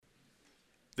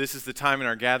This is the time in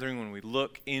our gathering when we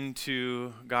look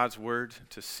into God's Word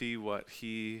to see what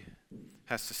He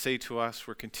has to say to us.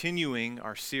 We're continuing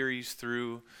our series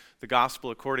through the Gospel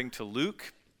according to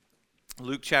Luke.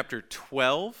 Luke chapter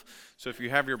 12. So if you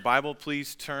have your Bible,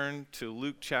 please turn to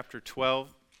Luke chapter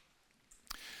 12.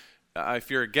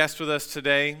 If you're a guest with us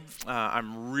today,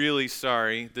 I'm really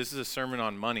sorry. This is a sermon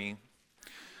on money.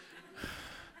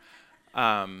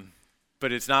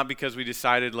 But it's not because we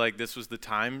decided like this was the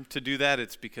time to do that.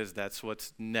 It's because that's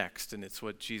what's next, and it's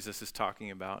what Jesus is talking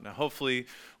about. Now, hopefully,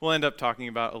 we'll end up talking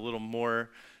about a little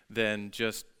more than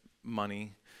just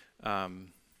money.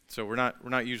 So we're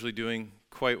not usually doing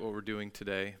quite what we're doing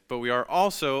today, but we are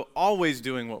also always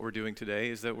doing what we're doing today,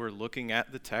 is that we're looking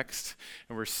at the text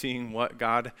and we're seeing what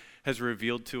God has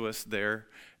revealed to us there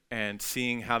and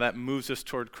seeing how that moves us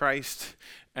toward Christ,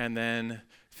 and then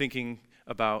thinking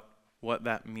about what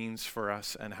that means for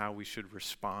us and how we should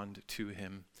respond to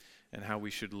Him and how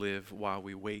we should live while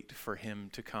we wait for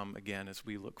Him to come again as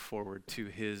we look forward to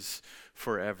His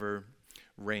forever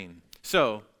reign.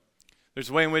 So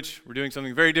there's a way in which we're doing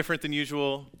something very different than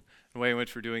usual, a way in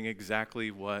which we're doing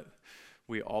exactly what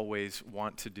we always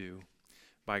want to do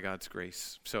by God's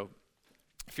grace. So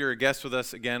if you're a guest with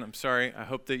us, again, I'm sorry. I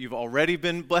hope that you've already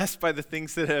been blessed by the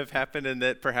things that have happened, and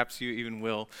that perhaps you even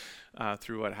will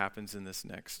through what happens in this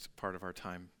next part of our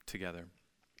time together.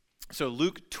 So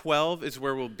Luke 12 is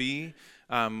where we'll be.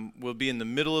 We'll be in the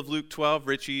middle of Luke 12.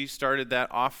 Richie started that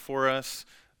off for us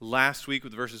last week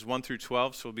with verses 1 through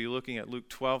 12, so we'll be looking at Luke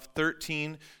 12,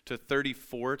 13 to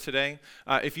 34 today.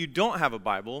 If you don't have a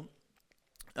Bible,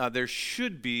 there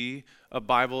should be a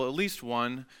Bible, at least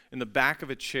one, in the back of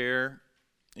a chair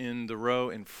in the row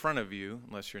in front of you,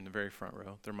 unless you're in the very front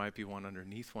row. There might be one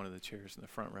underneath one of the chairs in the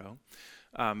front row.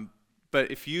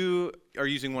 But if you are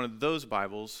using one of those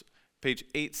Bibles, page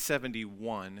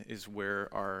 871 is where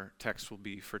our text will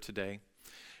be for today.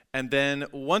 And then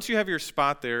once you have your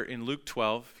spot there in Luke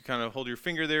 12, you kind of hold your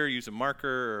finger there, use a marker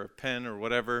or a pen or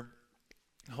whatever,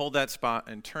 hold that spot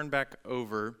and turn back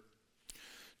over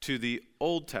to the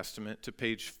Old Testament, to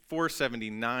page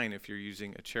 479 if you're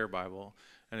using a chair Bible,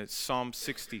 and it's Psalm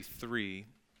 63.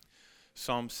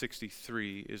 Psalm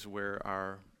 63 is where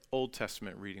our Old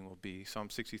Testament reading will be. Psalm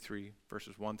 63,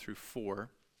 verses 1 through 4,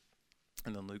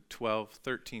 and then Luke 12,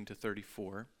 13 to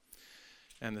 34.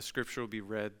 And the scripture will be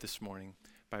read this morning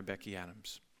by Becky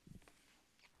Adams.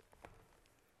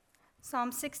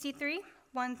 Psalm 63,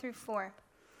 1 through 4.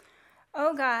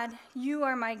 O God, you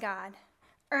are my God.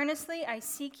 Earnestly I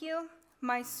seek you.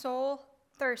 My soul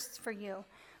thirsts for you.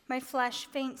 My flesh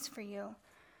faints for you,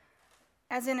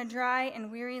 as in a dry and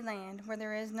weary land where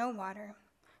there is no water.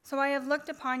 So I have looked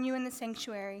upon you in the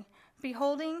sanctuary,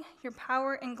 beholding your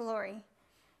power and glory.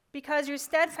 Because your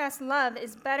steadfast love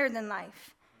is better than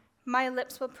life, my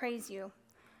lips will praise you.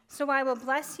 So I will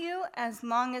bless you as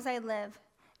long as I live.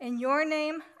 In your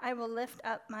name I will lift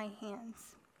up my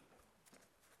hands.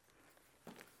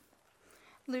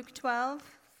 Luke 12,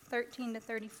 13 to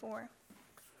 34.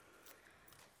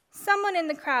 Someone in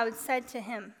the crowd said to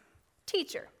him,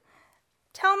 "Teacher,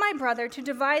 tell my brother to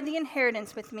divide the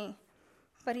inheritance with me."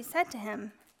 But he said to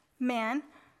him, "Man,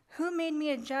 who made me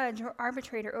a judge or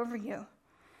arbitrator over you?"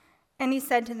 And he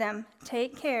said to them,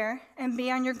 "Take care and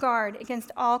be on your guard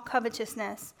against all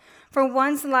covetousness, for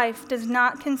one's life does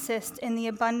not consist in the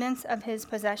abundance of his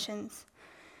possessions."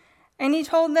 And he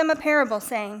told them a parable,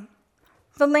 saying,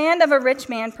 "The land of a rich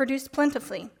man produced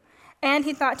plentifully, and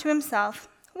he thought to himself,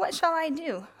 'What shall I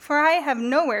do? For I have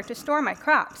nowhere to store my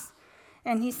crops.'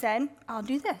 And he said, 'I'll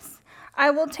do this. I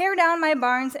will tear down my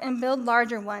barns and build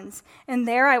larger ones, and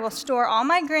there I will store all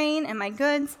my grain and my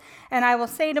goods, and I will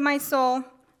say to my soul,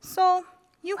 Soul,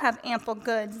 you have ample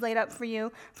goods laid up for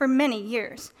you for many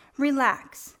years.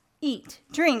 Relax, eat,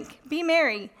 drink, be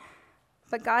merry.'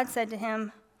 But God said to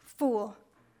him, 'Fool,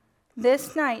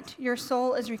 this night your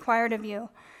soul is required of you,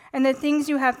 and the things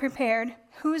you have prepared,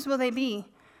 whose will they be?'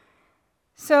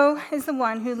 So is the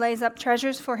one who lays up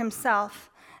treasures for himself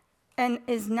and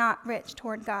is not rich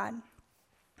toward God."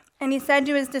 And he said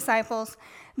to his disciples,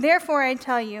 "Therefore I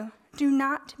tell you, do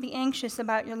not be anxious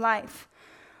about your life,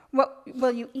 what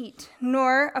will you eat,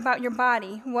 nor about your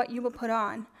body, what you will put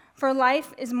on. For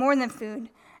life is more than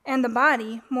food, and the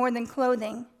body more than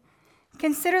clothing.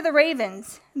 Consider the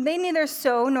ravens. They neither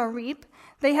sow nor reap.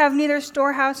 They have neither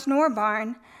storehouse nor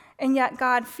barn, and yet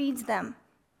God feeds them.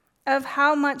 Of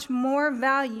how much more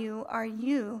value are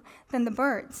you than the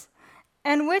birds?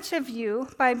 And which of you,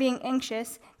 by being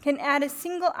anxious, can add a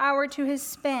single hour to his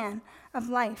span of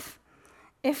life?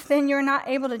 If then you're not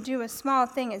able to do a small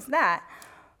thing as that,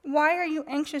 why are you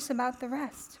anxious about the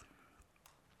rest?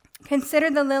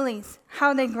 Consider the lilies,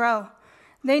 how they grow.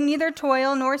 They neither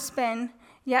toil nor spin,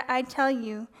 yet I tell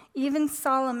you, even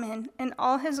Solomon in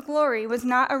all his glory was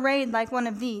not arrayed like one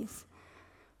of these.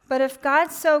 But if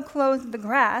God so clothed the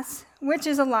grass, which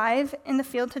is alive in the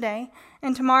field today,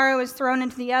 and tomorrow is thrown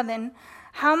into the oven,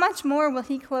 how much more will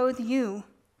he clothe you,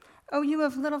 O you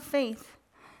of little faith?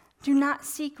 Do not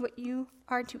seek what you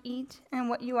are to eat and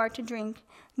what you are to drink,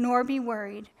 nor be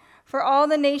worried. For all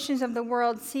the nations of the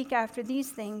world seek after these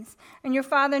things, and your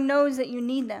Father knows that you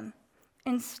need them.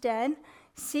 Instead,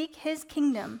 seek his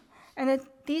kingdom, and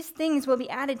that these things will be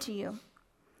added to you.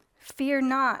 Fear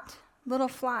not, little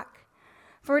flock,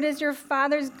 for it is your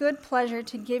Father's good pleasure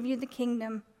to give you the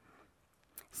kingdom.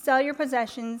 Sell your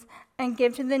possessions and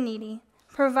give to the needy.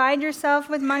 Provide yourself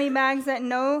with money bags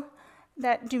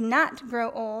that do not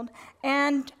grow old,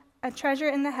 and a treasure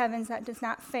in the heavens that does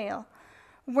not fail,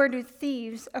 where do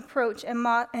thieves approach and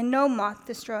no moth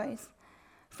destroys.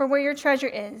 For where your treasure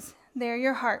is, there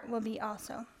your heart will be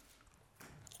also.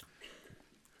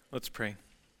 Let's pray.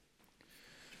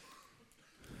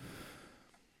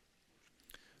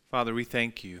 Father, we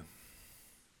thank you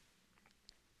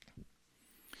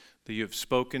that you have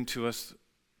spoken to us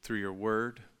through your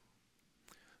word.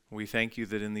 We thank you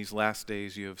that in these last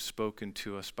days you have spoken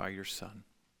to us by your Son,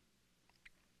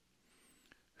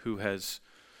 who has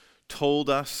told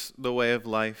us the way of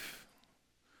life,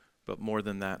 but more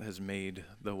than that, has made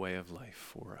the way of life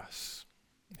for us.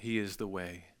 He is the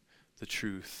way, the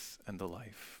truth, and the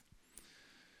life.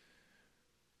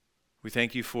 We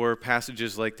thank you for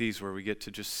passages like these where we get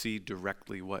to just see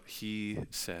directly what he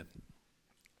said.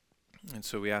 And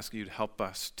so we ask you to help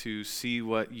us to see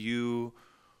what you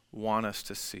want us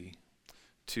to see,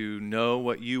 to know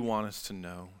what you want us to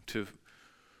know, to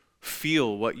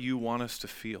feel what you want us to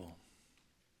feel,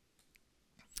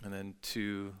 and then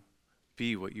to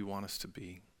be what you want us to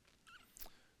be,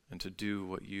 and to do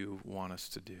what you want us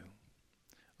to do.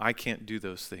 I can't do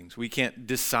those things. We can't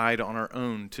decide on our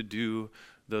own to do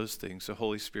those things. So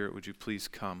Holy Spirit, would you please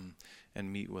come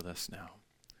and meet with us now?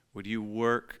 Would you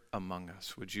work among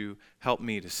us? Would you help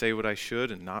me to say what I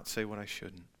should and not say what I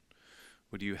shouldn't?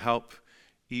 Would you help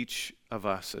each of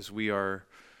us as we are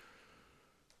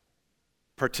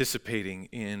participating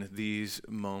in these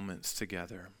moments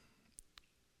together?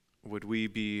 Would we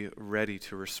be ready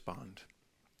to respond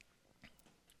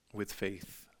with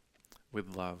faith,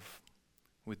 with love,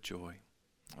 with joy?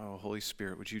 Oh, Holy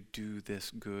Spirit, would you do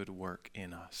this good work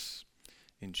in us?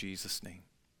 In Jesus' name,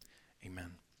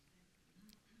 amen.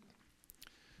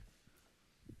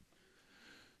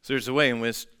 So there's a way in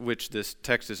which this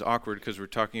text is awkward because we're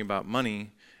talking about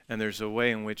money, and there's a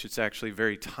way in which it's actually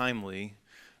very timely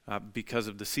because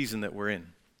of the season that we're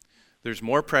in. There's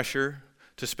more pressure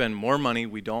to spend more money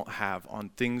we don't have on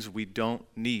things we don't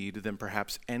need than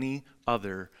perhaps any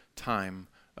other time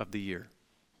of the year.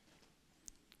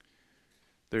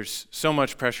 There's so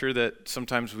much pressure that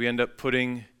sometimes we end up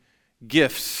putting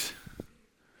gifts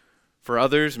for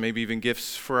others, maybe even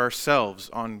gifts for ourselves,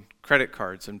 on credit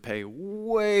cards and pay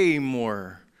way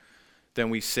more than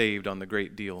we saved on the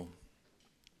great deal.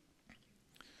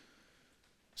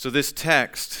 So this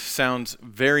text sounds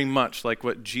very much like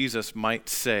what Jesus might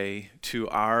say to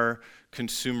our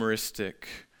consumeristic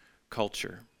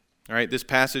culture. All right, this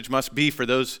passage must be for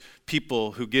those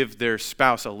people who give their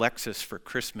spouse a Lexus for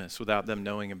Christmas without them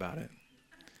knowing about it.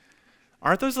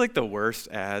 Aren't those like the worst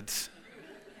ads?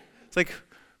 It's like,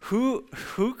 who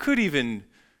could even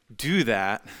do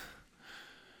that?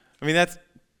 I mean, that's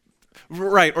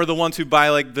right. Or the ones who buy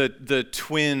like the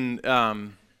twin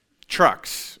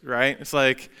trucks, right? It's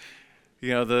like, you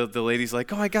know, the lady's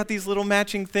like, oh, I got these little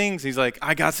matching things. He's like,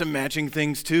 I got some matching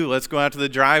things too. Let's go out to the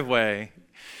driveway.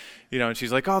 You know, and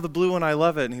she's like, oh, the blue one, I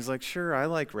love it. And he's like, sure, I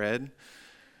like red. And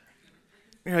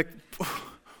you're like,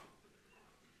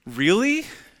 really?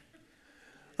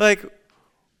 Like,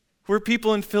 we're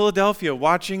people in Philadelphia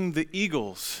watching the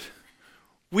Eagles.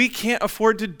 We can't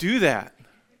afford to do that.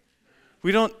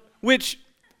 We don't, which,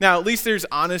 now at least there's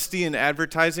honesty in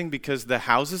advertising because the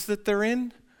houses that they're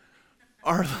in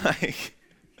are like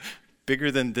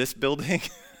bigger than this building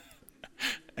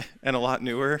and a lot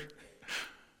newer.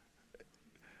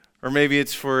 Or maybe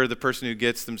it's for the person who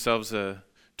gets themselves a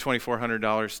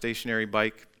 $2,400 stationary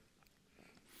bike.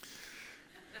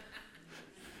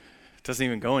 It doesn't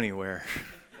even go anywhere.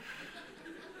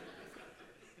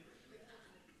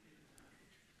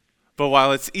 But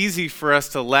while it's easy for us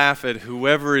to laugh at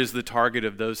whoever is the target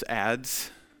of those ads,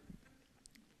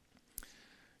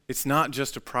 it's not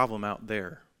just a problem out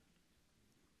there,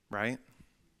 right?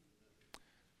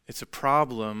 It's a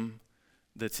problem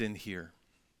that's in here.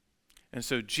 And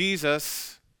so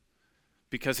Jesus,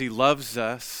 because he loves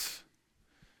us,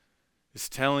 is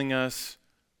telling us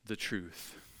the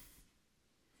truth.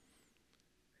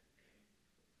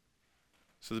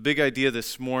 So the big idea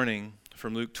this morning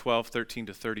from Luke 12:13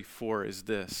 to 34 is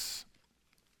this: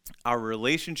 our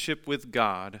relationship with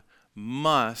God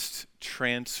must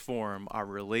transform our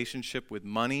relationship with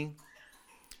money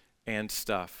and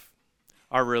stuff.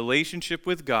 Our relationship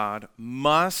with God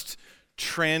must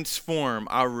transform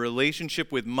our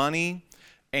relationship with money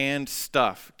and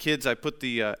stuff. Kids, I put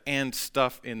the and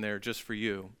stuff in there just for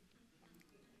you.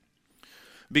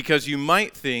 Because you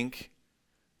might think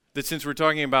that since we're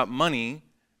talking about money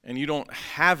and you don't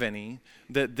have any,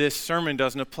 that this sermon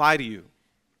doesn't apply to you.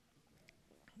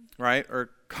 Right?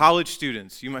 Or college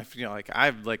students, you might feel like I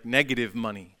have like negative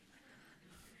money.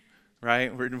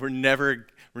 Right? We're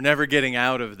never getting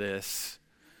out of this.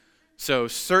 So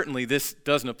certainly this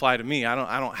doesn't apply to me. I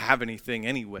don't have anything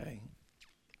anyway.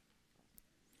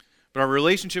 But our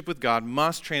relationship with God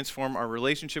must transform our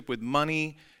relationship with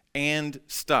money and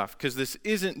stuff, because this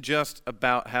isn't just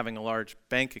about having a large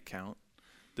bank account.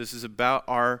 This is about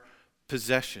our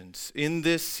possessions. In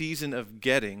this season of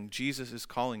getting, Jesus is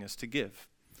calling us to give.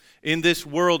 In this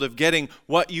world of getting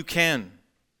what you can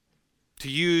to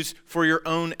use for your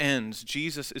own ends,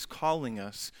 Jesus is calling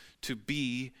us to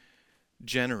be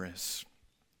generous.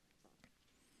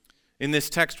 In this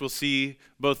text, we'll see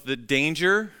both the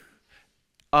danger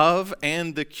of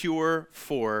and the cure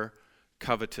for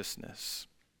covetousness.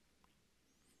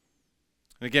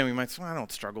 And again, we might say, well, I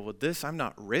don't struggle with this. I'm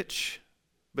not rich.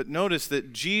 But notice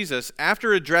that Jesus,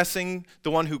 after addressing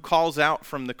the one who calls out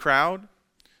from the crowd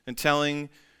and telling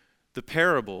the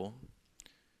parable,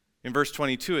 in verse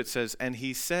 22 it says, and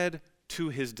he said to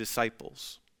his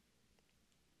disciples.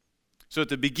 So at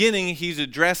the beginning, he's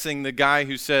addressing the guy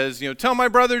who says, tell my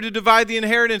brother to divide the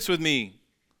inheritance with me.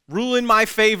 Rule in my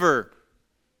favor.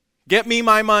 Get me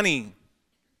my money.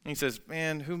 And he says,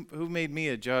 man, who made me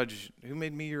a judge? Who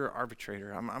made me your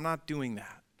arbitrator? I'm not doing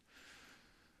that.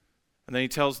 And then he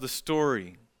tells the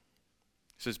story.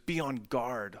 He says, be on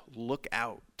guard. Look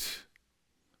out.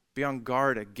 Be on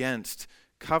guard against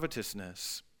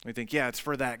covetousness. We think, yeah, it's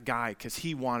for that guy because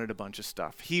he wanted a bunch of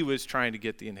stuff. He was trying to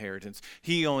get the inheritance.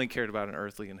 He only cared about an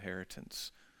earthly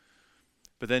inheritance.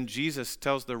 But then Jesus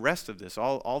tells the rest of this.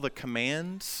 All the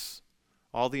commands,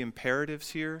 all the imperatives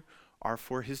here are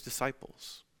for his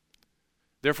disciples.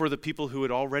 Therefore, the people who had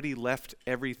already left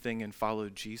everything and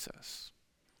followed Jesus.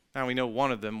 Now, we know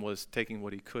one of them was taking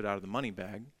what he could out of the money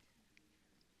bag.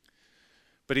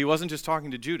 But he wasn't just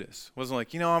talking to Judas. It wasn't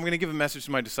like, I'm going to give a message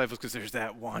to my disciples because there's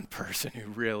that one person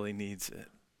who really needs it.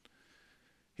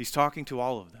 He's talking to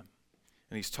all of them.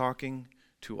 And he's talking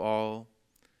to all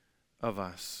of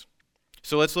us.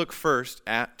 So let's look first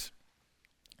at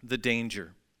the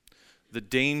danger. The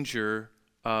danger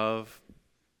of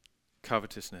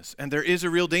covetousness. And there is a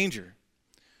real danger.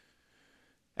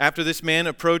 After this man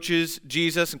approaches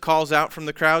Jesus and calls out from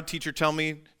the crowd, teacher, tell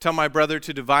my brother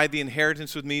to divide the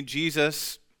inheritance with me.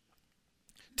 Jesus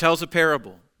tells a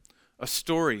parable, a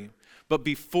story. But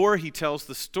before he tells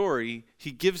the story,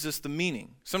 he gives us the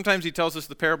meaning. Sometimes he tells us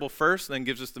the parable first, then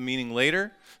gives us the meaning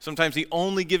later. Sometimes he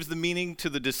only gives the meaning to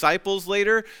the disciples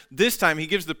later. This time he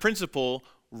gives the principle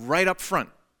right up front.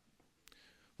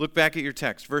 Look back at your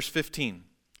text, verse 15.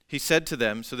 He said to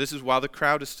them, so this is while the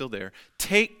crowd is still there,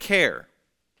 take care,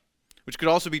 which could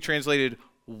also be translated,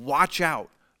 watch out,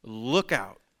 look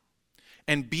out,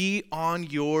 and be on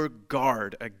your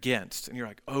guard against. And you're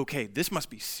like, okay, this must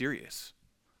be serious.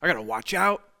 I got to watch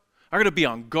out. I got to be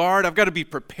on guard. I've got to be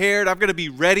prepared. I've got to be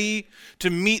ready to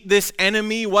meet this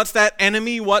enemy. What's that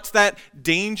enemy? What's that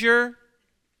danger?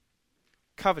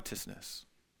 Covetousness.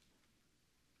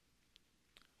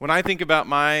 When I think about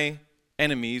my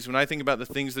enemies, when I think about the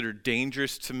things that are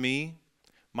dangerous to me,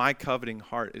 my coveting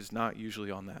heart is not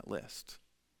usually on that list.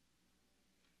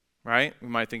 Right? We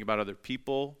might think about other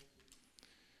people.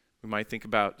 We might think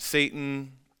about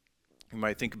Satan. We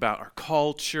might think about our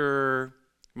culture.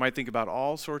 We might think about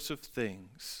all sorts of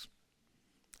things.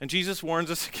 And Jesus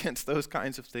warns us against those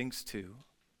kinds of things too.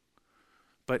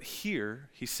 But here,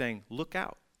 he's saying, look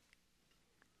out.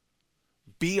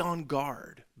 Be on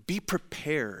guard. Be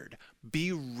prepared.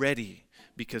 Be ready.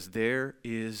 Because there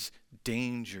is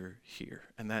danger here.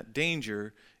 And that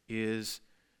danger is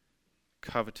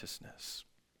covetousness.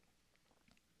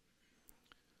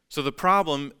 So the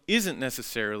problem isn't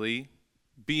necessarily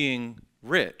being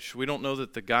rich. We don't know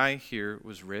that the guy here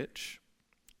was rich.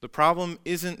 The problem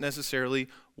isn't necessarily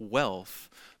wealth.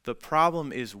 The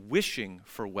problem is wishing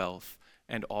for wealth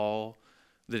and all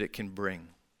that it can bring.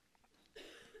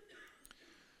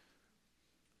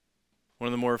 One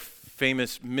of the more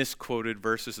famous misquoted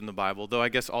verses in the Bible, though I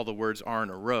guess all the words are in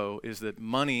a row, is that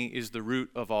money is the root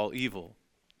of all evil.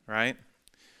 right?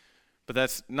 But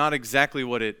that's not exactly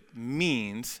what it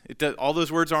means. It does, all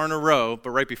those words are in a row,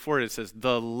 but right before it says,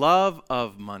 the love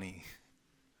of money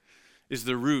is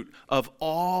the root of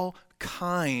all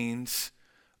kinds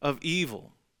of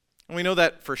evil. And we know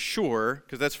that for sure,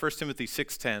 because that's 1 Timothy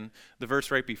 6:10. The verse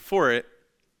right before it,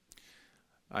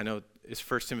 I know, is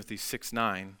 1 Timothy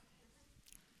 6:9.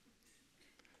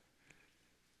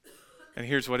 And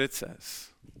here's what it says.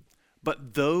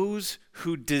 But those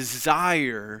who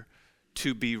desire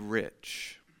to be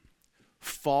rich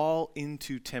fall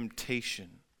into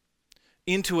temptation,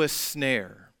 into a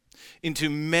snare, into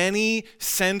many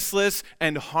senseless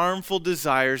and harmful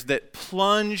desires that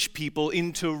plunge people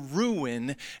into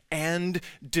ruin and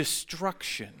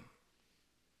destruction.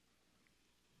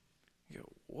 You go,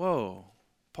 whoa,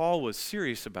 Paul was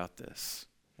serious about this.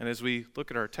 And as we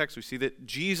look at our text, we see that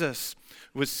Jesus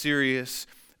was serious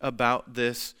about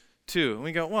this too. And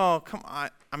we go, well, come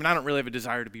on. I mean, I don't really have a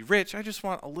desire to be rich. I just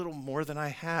want a little more than I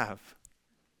have.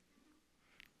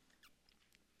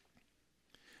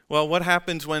 Well, what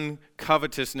happens when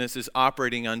covetousness is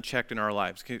operating unchecked in our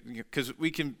lives? Because we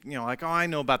can, like, oh, I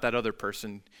know about that other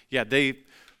person. Yeah,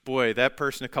 that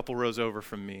person a couple rows over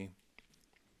from me,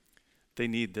 they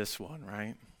need this one,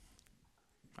 right?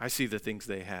 I see the things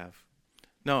they have.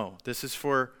 No, this is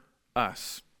for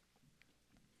us.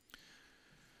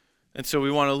 And so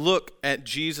we want to look at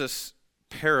Jesus'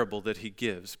 parable that he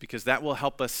gives, because that will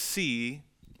help us see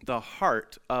the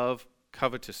heart of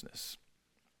covetousness.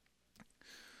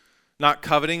 Not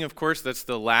coveting, of course, that's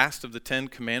the last of the 10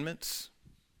 commandments.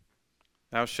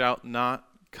 Thou shalt not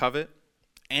covet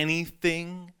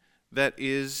anything that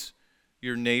is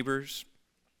your neighbor's.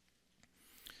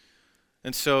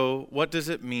 And so what does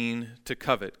it mean to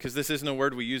covet? Because this isn't a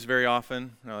word we use very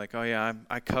often. We're like, oh yeah,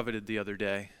 I coveted the other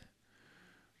day.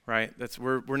 Right?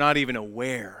 We're not even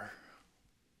aware.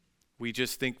 We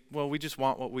just think, well, we just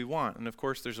want what we want. And of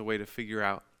course, there's a way to figure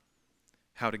out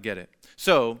how to get it.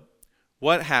 So,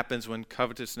 what happens when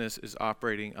covetousness is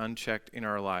operating unchecked in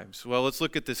our lives? Well, let's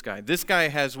look at this guy. This guy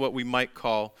has what we might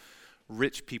call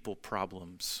rich people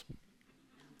problems.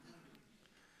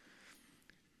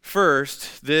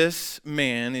 First, this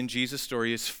man in Jesus'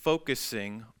 story is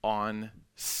focusing on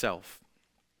self.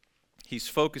 He's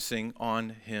focusing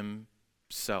on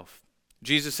himself.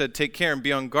 Jesus said, take care and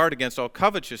be on guard against all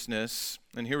covetousness.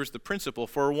 And here was the principle: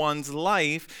 for one's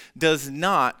life does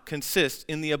not consist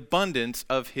in the abundance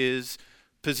of his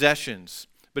possessions.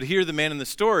 But here the man in the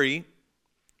story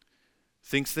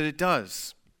thinks that it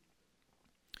does.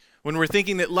 When we're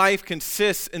thinking that life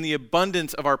consists in the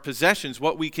abundance of our possessions,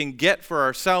 what we can get for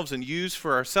ourselves and use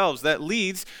for ourselves, that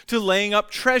leads to laying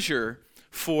up treasure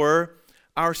for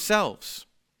ourselves.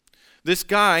 This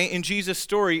guy in Jesus'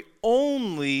 story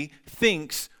only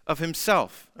thinks of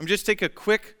himself. Just take a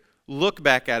quick look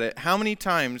back at it. How many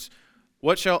times,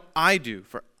 what shall I do?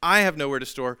 For I have nowhere to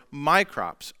store my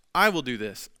crops. I will do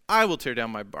this. I will tear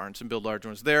down my barns and build large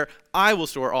ones there. I will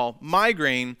store all my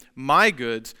grain, my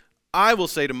goods. I will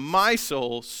say to my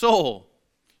soul,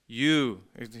 you,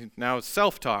 now it's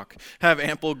self-talk, have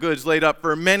ample goods laid up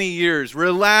for many years.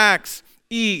 Relax,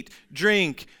 eat,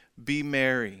 drink, be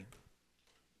merry.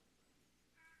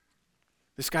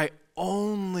 This guy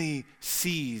only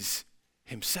sees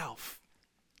himself.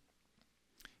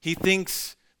 He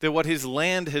thinks that what his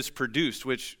land has produced,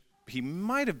 which he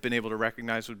might have been able to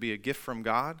recognize would be a gift from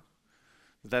God,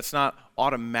 that's not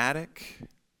automatic.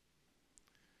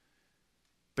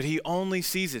 But he only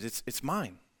sees it. It's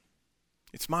mine.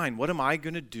 It's mine. What am I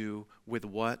going to do with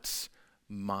what's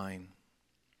mine?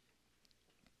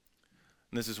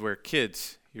 And this is where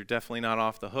kids, you're definitely not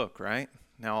off the hook, right?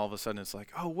 Now all of a sudden it's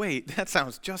like, oh wait, that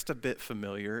sounds just a bit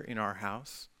familiar in our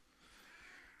house.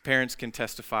 Parents can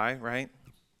testify, right?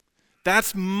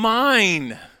 That's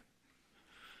mine.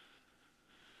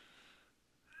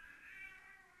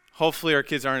 Hopefully our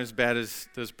kids aren't as bad as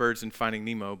those birds in Finding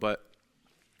Nemo, but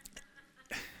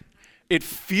it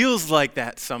feels like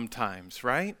that sometimes,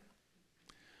 right?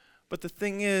 But the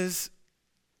thing is,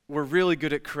 we're really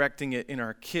good at correcting it in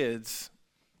our kids,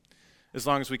 as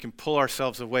long as we can pull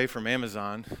ourselves away from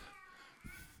Amazon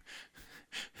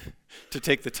to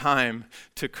take the time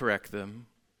to correct them.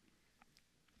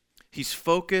 He's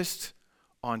focused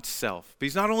on self. But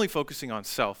he's not only focusing on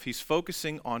self, he's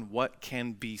focusing on what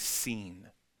can be seen.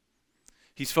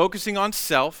 He's focusing on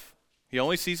self. He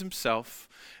only sees himself.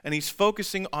 And he's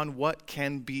focusing on what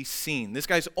can be seen. This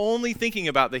guy's only thinking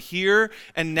about the here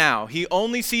and now. He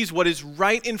only sees what is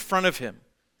right in front of him.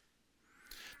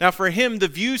 Now for him, the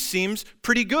view seems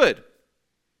pretty good.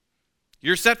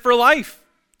 You're set for life,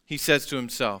 he says to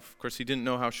himself. Of course, he didn't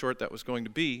know how short that was going to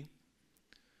be.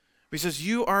 He says,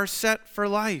 you are set for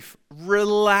life.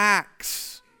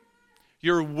 Relax.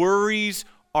 Your worries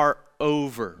are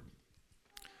over.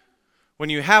 When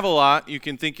you have a lot, you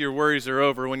can think your worries are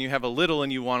over. When you have a little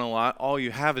and you want a lot, all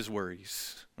you have is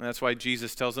worries. And that's why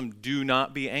Jesus tells them, do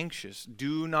not be anxious.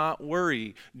 Do not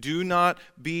worry. Do not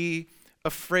be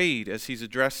afraid, as he's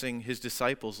addressing his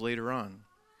disciples later on.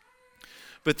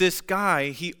 But this guy,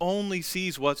 he only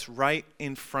sees what's right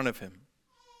in front of him.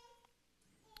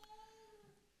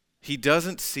 He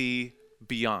doesn't see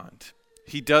beyond.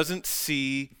 He doesn't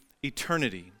see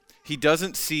eternity. He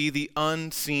doesn't see the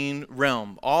unseen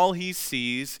realm. All he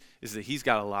sees is that he's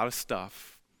got a lot of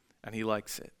stuff and he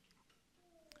likes it.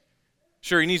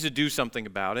 Sure, he needs to do something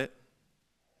about it.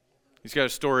 He's got a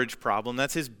storage problem.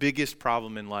 That's his biggest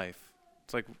problem in life.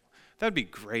 It's like, that'd be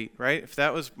great, right? If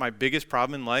that was my biggest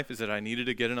problem in life, is that I needed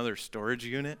to get another storage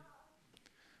unit.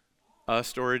 A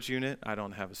storage unit? I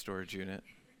don't have a storage unit.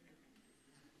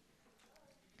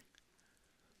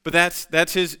 But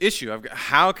that's his issue.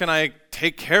 How can I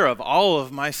take care of all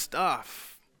of my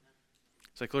stuff?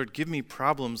 It's like, Lord, give me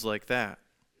problems like that.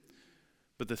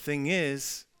 But the thing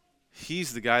is,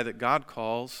 he's the guy that God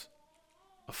calls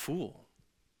a fool.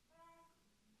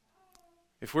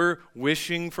 If we're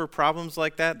wishing for problems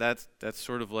like that, that's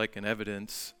sort of like an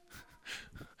evidence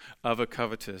of a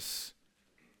covetous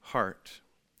heart.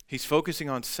 He's focusing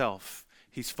on self.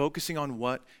 He's focusing on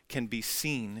what can be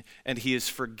seen, and he is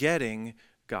forgetting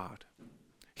God.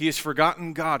 He has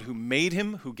forgotten God who made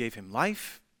him, who gave him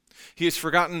life. He has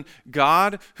forgotten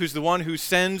God who's the one who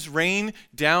sends rain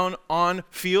down on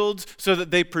fields so that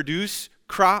they produce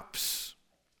crops.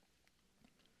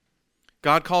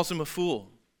 God calls him a fool.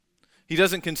 He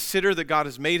doesn't consider that God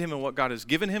has made him and what God has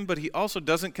given him, but he also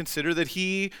doesn't consider that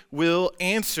he will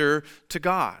answer to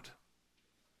God.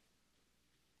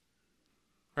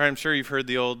 Right, I'm sure you've heard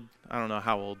the old, I don't know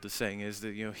how old the saying is,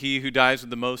 that he who dies with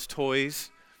the most toys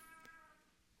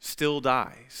still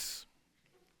dies.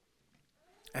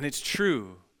 And it's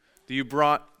true that you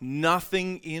brought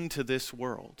nothing into this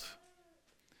world,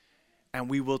 and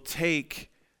we will take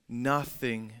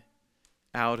nothing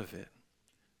out of it.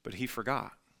 But he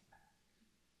forgot.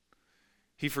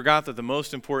 He forgot that the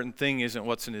most important thing isn't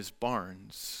what's in his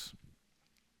barns.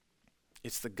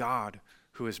 It's the God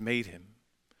who has made him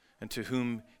and to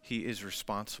whom he is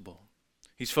responsible.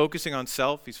 He's focusing on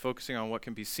self. He's focusing on what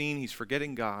can be seen. He's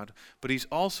forgetting God, but he's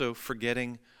also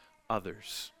forgetting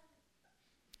others.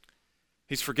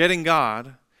 He's forgetting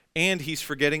God, and he's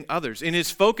forgetting others. In his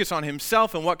focus on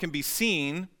himself and what can be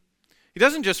seen, he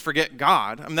doesn't just forget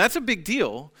God. I mean, that's a big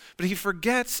deal, but he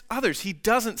forgets others. He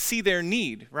doesn't see their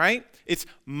need, right? It's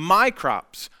my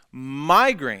crops,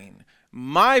 my grain,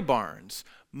 my barns,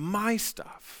 my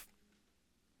stuff.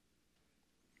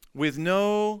 With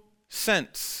no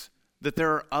sense that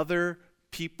there are other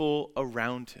people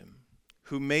around him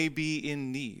who may be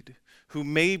in need, who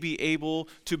may be able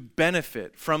to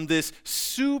benefit from this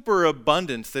super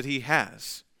abundance that he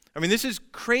has. I mean, this is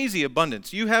crazy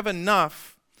abundance. You have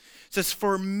enough, it says,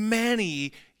 for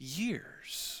many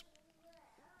years.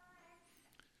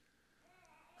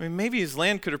 I mean, maybe his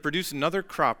land could have produced another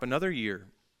crop another year.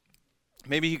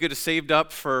 Maybe he could have saved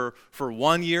up for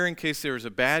 1 year in case there was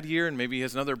a bad year, and maybe he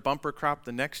has another bumper crop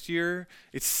the next year.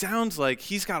 It sounds like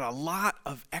he's got a lot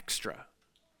of extra.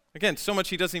 Again, so much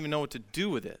he doesn't even know what to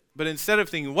do with it. But instead of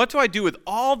thinking, what do I do with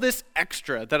all this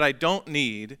extra that I don't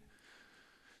need?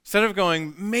 Instead of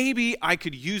going, maybe I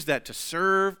could use that to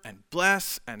serve and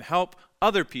bless and help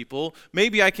other people.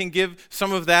 Maybe I can give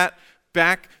some of that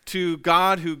back to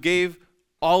God who gave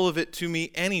all of it to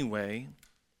me anyway.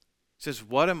 He says,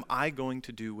 what am I going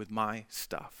to do with my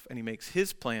stuff? And he makes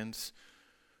his plans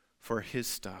for his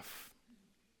stuff.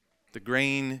 The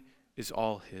grain is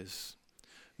all his.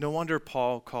 No wonder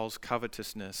Paul calls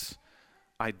covetousness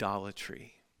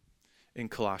idolatry in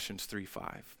Colossians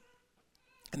 3:5.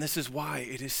 And this is why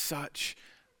it is such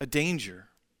a danger.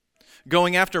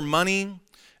 Going after money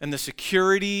and the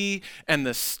security and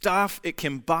the stuff it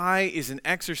can buy is an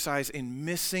exercise in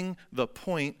missing the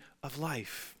point of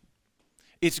life.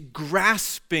 It's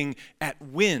grasping at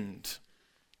wind.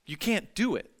 You can't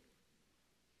do it.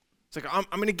 It's like, I'm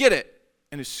going to get it.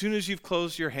 And as soon as you've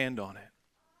closed your hand on it,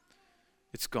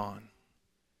 it's gone.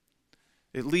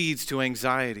 It leads to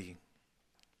anxiety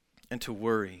and to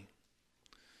worry.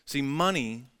 See,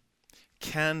 money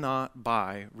cannot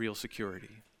buy real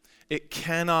security. It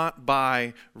cannot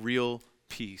buy real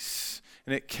peace.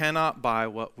 And it cannot buy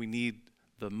what we need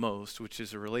the most, which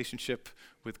is a relationship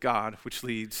with God, which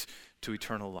leads to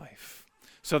eternal life.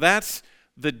 So that's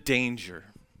the danger.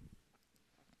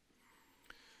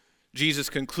 Jesus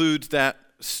concludes that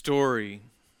story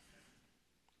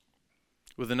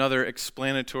with another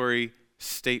explanatory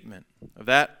statement of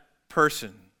that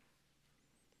person.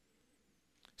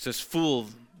 It says, "Fool,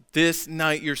 this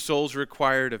night your soul's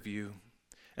required of you,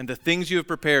 and the things you have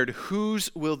prepared,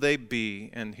 whose will they be?"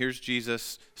 And here's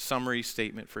Jesus' summary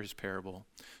statement for his parable.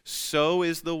 "So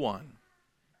is the one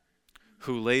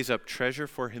who lays up treasure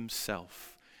for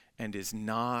himself and is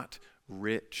not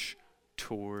rich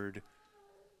toward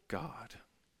God."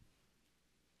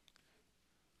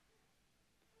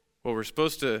 What we're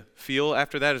supposed to feel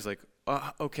after that is like,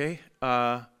 okay,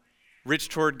 rich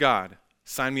toward God.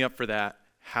 Sign me up for that.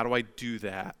 How do I do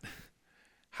that?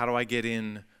 How do I get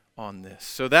in on this?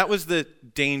 So that was the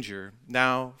danger.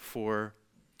 Now for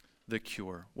the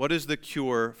cure. What is the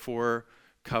cure for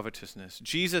covetousness?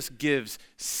 Jesus gives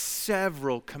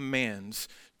several commands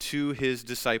to his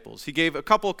disciples. He gave a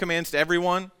couple of commands to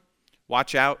everyone.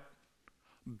 Watch out.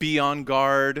 Be on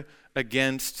guard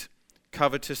against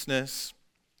covetousness.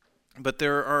 But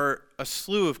there are a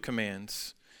slew of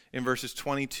commands in verses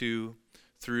 22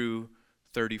 through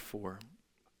 34.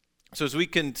 So as we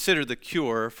consider the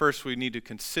cure, first we need to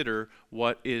consider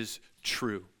what is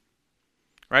true.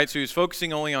 Right? So he was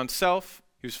focusing only on self.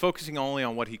 He was focusing only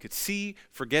on what he could see,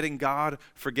 forgetting God,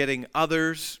 forgetting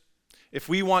others. If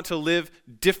we want to live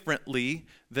differently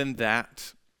than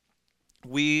that,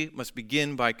 we must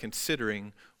begin by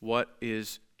considering what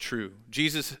is true.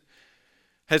 Jesus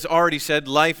has already said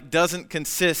life doesn't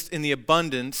consist in the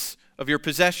abundance of your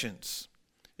possessions.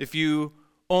 If you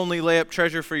only lay up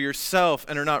treasure for yourself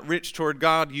and are not rich toward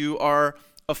God, you are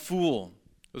a fool.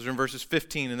 Those are in verses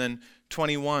 15 and then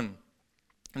 21.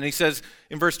 And he says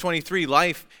in verse 23,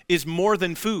 life is more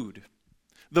than food.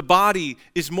 The body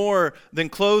is more than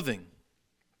clothing.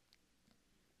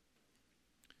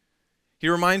 He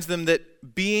reminds them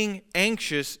that being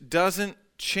anxious doesn't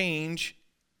change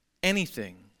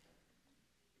anything.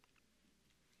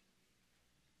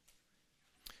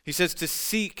 He says to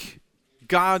seek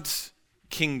God's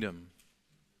kingdom.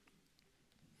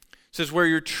 It says where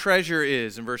your treasure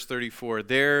is, in verse 34,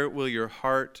 there will your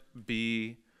heart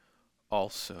be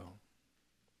also.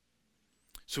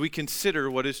 So we consider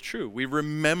what is true. We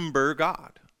remember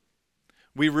God.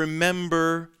 We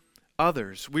remember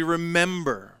others. We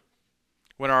remember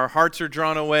when our hearts are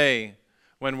drawn away,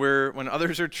 when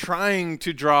others are trying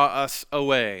to draw us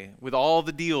away with all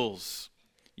the deals.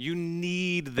 You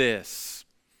need this.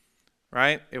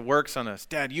 Right? It works on us.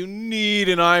 Dad, you need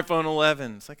an iPhone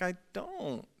 11. It's like, I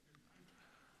don't.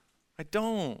 I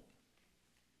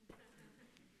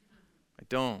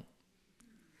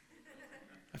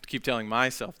have to keep telling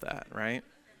myself that, right?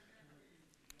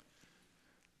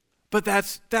 But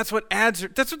that's what ads are,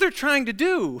 that's what they're trying to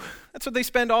do. That's what they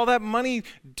spend all that money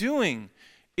doing,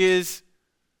 is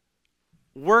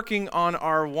working on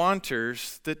our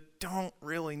wanters that don't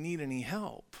really need any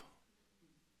help.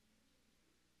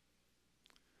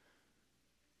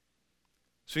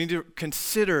 So we need to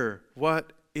consider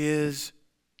what is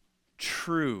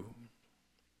true.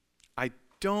 I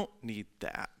don't need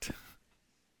that.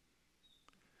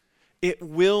 It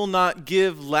will not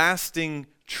give lasting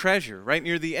treasure. Right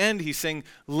near the end, he's saying,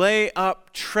 lay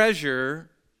up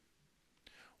treasure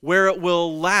where it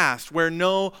will last, where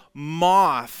no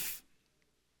moth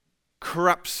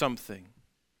corrupts something.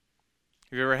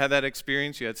 Have you ever had that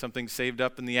experience? You had something saved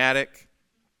up in the attic,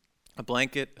 a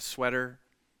blanket, a sweater,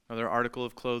 another article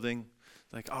of clothing.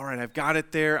 Like, all right, I've got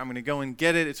it there. I'm going to go and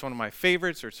get it. It's one of my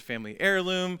favorites, or it's a family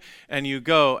heirloom. And you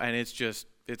go, and it's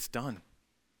done.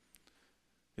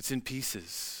 It's in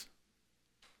pieces.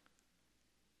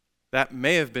 That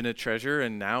may have been a treasure,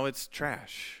 and now it's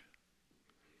trash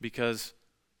because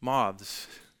moths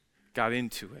got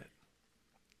into it.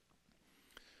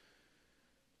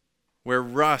 Where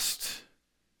rust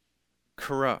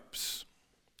corrupts,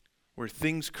 where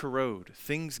things corrode,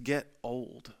 things get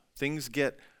old, things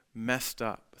get messed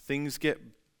up, things get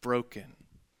broken.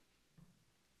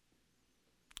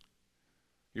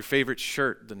 Your favorite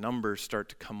shirt, the numbers start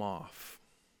to come off.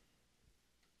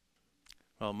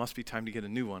 Well, it must be time to get a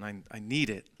new one. I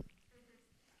need it.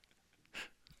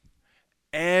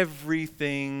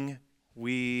 Everything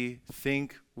we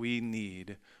think we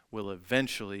need will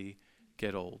eventually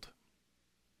get old.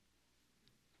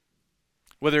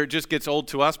 Whether it just gets old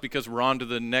to us because we're on to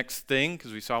the next thing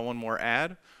because we saw one more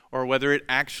ad, or whether it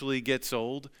actually gets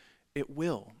old, it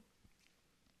will.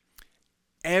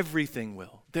 Everything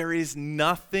will. There is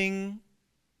nothing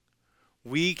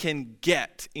we can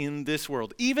get in this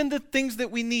world, even the things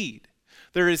that we need.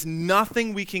 There is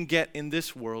nothing we can get in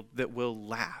this world that will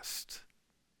last.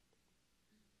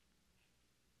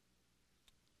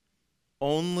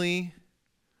 Only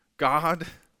God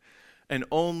and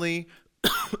only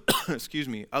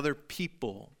other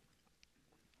people.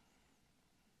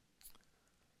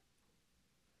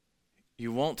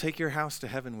 You won't take your house to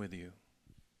heaven with you.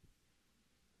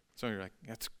 So you're like,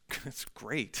 that's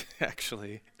great,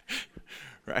 actually,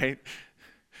 right?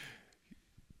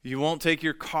 You won't take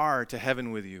your car to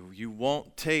heaven with you. You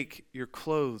won't take your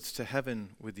clothes to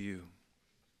heaven with you.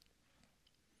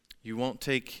 You won't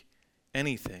take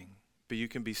anything, but you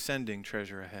can be sending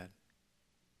treasure ahead.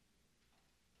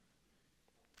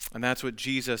 And that's what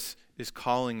Jesus is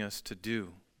calling us to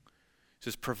do. He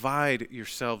says, provide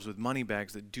yourselves with money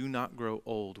bags that do not grow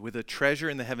old, with a treasure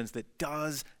in the heavens that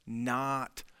does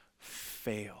not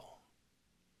fail.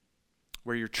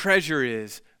 Where your treasure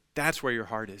is, that's where your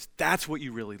heart is. That's what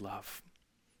you really love.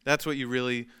 That's what you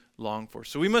really long for.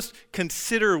 So we must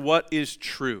consider what is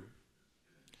true.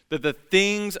 That the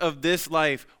things of this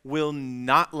life will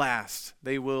not last.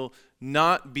 They will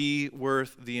not be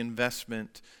worth the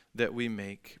investment that we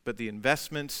make. But the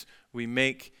investments we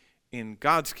make in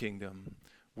God's kingdom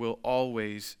will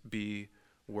always be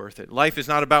worth it. Life is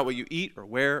not about what you eat or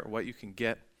wear or what you can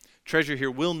get. Treasure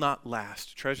here will not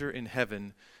last. Treasure in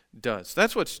heaven does.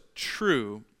 That's what's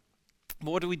true.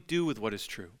 But what do we do with what is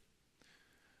true?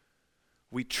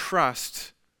 We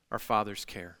trust our Father's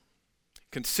care.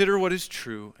 Consider what is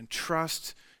true and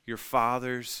trust your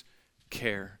Father's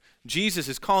care. Jesus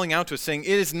is calling out to us saying, it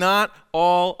is not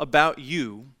all about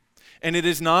you, and it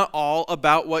is not all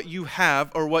about what you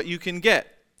have or what you can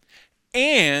get.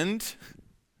 And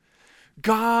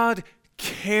God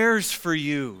cares for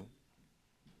you.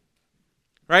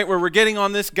 Right? Where we're getting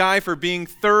on this guy for being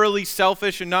thoroughly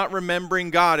selfish and not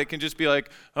remembering God. It can just be like,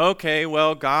 okay,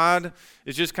 well, God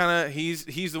is just kind of, he's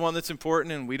the one that's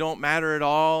important and we don't matter at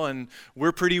all and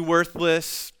we're pretty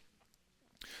worthless.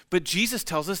 But Jesus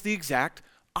tells us the exact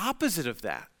opposite of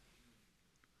that.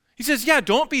 He says, yeah,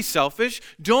 don't be selfish.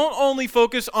 Don't only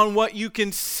focus on what you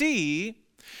can see.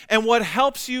 And what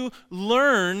helps you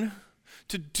learn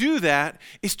to do that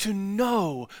is to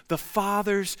know the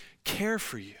Father's care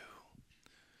for you.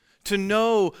 To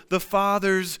know the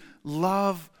Father's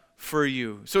love for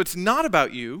you. So it's not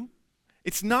about you.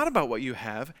 It's not about what you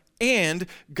have. And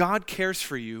God cares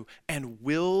for you and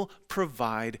will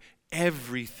provide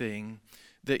everything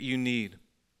that you need.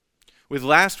 With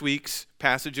last week's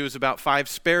passage, it was about 5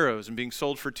 sparrows and being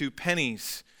sold for 2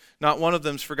 pennies. Not one of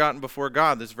them's forgotten before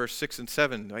God. This is verse 6 and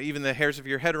 7. Even the hairs of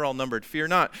your head are all numbered. Fear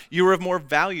not. You are of more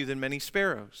value than many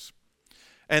sparrows.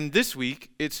 And this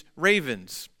week, it's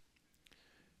ravens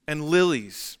and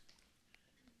lilies.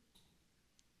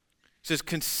 It says,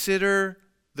 consider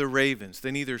the ravens.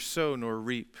 They neither sow nor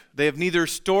reap. They have neither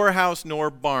storehouse nor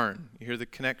barn. You hear the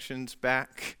connections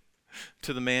back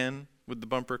to the man with the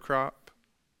bumper crop?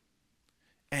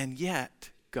 And yet,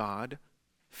 God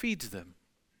feeds them.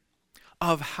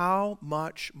 Of how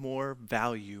much more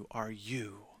value are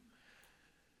you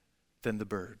than the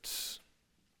birds?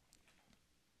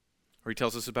 Or he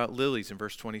tells us about lilies in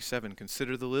verse 27.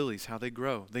 Consider the lilies, how they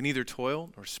grow. They neither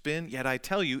toil nor spin, yet I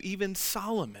tell you, even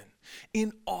Solomon,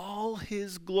 in all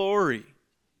his glory,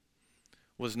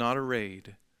 was not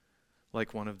arrayed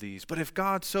like one of these. But if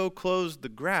God so clothes the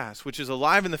grass, which is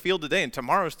alive in the field today and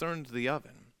tomorrow is thrown into the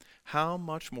oven, how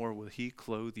much more will he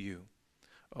clothe you,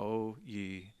 O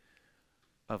ye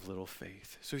of little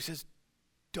faith? So he says,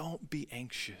 don't be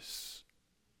anxious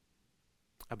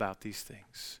about these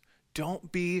things.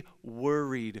 Don't be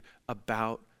worried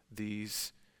about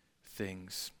these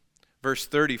things. Verse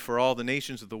 30, for all the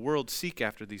nations of the world seek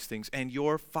after these things, and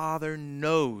your Father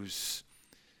knows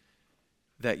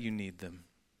that you need them.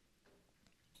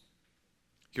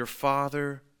 Your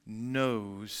Father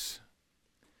knows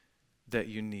that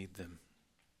you need them.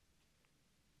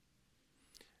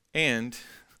 And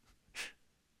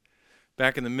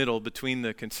back in the middle, between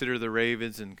the consider the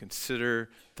ravens and consider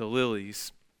the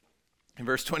lilies, in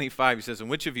verse 25, he says, and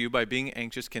which of you, by being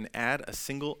anxious, can add a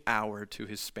single hour to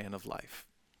his span of life?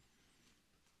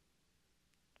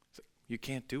 You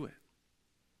can't do it.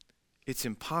 It's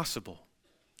impossible.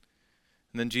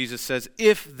 And then Jesus says,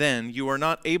 if then you are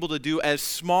not able to do as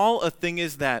small a thing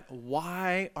as that,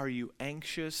 why are you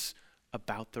anxious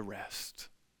about the rest?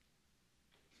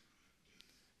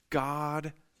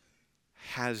 God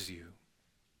has you.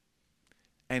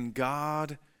 And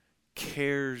God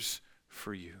cares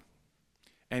for you.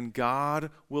 And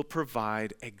God will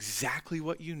provide exactly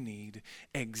what you need,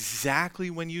 exactly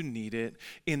when you need it,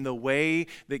 in the way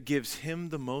that gives him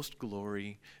the most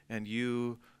glory and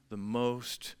you the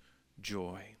most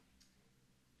joy.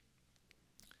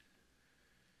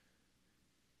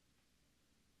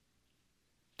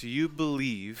 Do you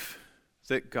believe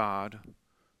that God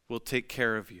will take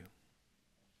care of you?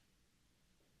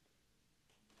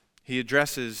 He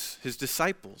addresses his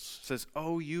disciples, says,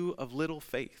 "Oh, you of little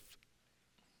faith."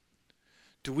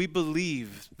 Do we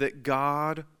believe that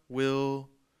God will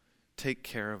take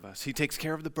care of us? He takes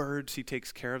care of the birds, he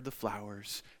takes care of the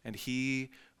flowers, and he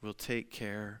will take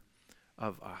care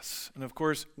of us. And of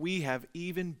course, we have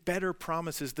even better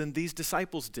promises than these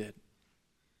disciples did.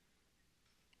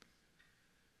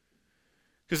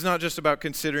 Because it's not just about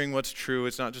considering what's true.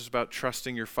 It's not just about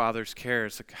trusting your Father's care.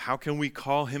 It's like, how can we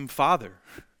call him Father?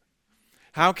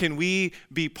 How can we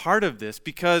be part of this?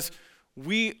 Because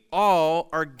we all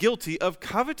are guilty of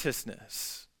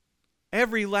covetousness.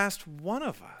 Every last one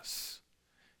of us.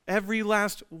 Every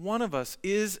last one of us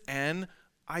is an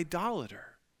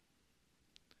idolater.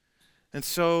 And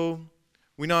so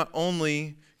we not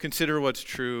only consider what's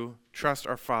true, trust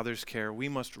our Father's care, we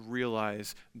must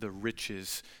realize the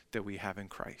riches that we have in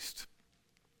Christ.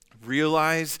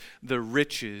 Realize the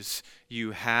riches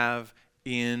you have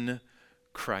in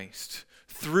Christ.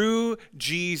 Through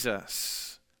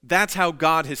Jesus, that's how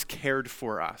God has cared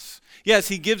for us. Yes,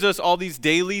 he gives us all these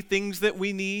daily things that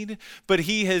we need, but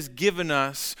he has given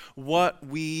us what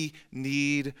we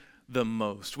need the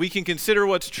most. We can consider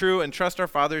what's true and trust our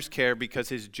Father's care because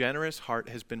his generous heart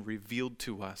has been revealed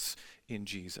to us in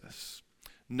Jesus.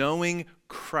 Knowing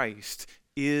Christ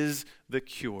is the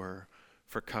cure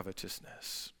for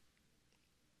covetousness.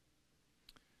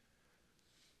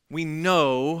 We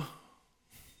know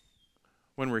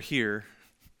when we're here,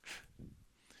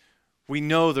 we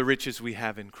know the riches we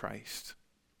have in Christ.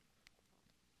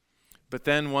 But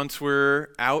then once we're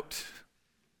out,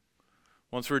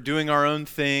 once we're doing our own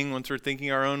thing, once we're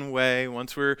thinking our own way,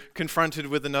 once we're confronted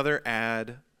with another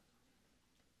ad,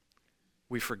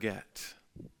 we forget.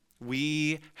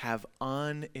 We have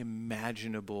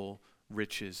unimaginable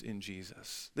riches in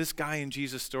Jesus. This guy in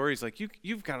Jesus' story is like,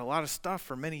 you've got a lot of stuff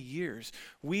for many years.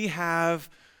 We have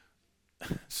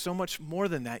so much more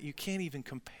than that. You can't even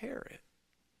compare it.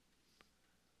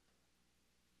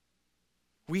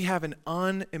 We have an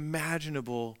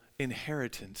unimaginable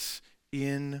inheritance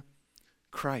in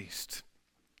Christ.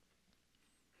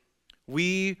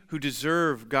 We who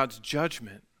deserve God's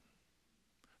judgment,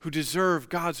 who deserve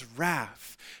God's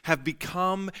wrath, have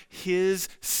become his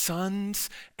sons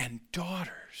and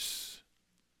daughters.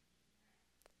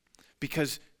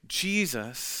 Because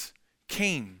Jesus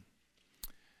came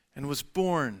and was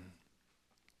born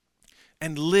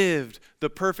and lived the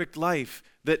perfect life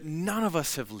that none of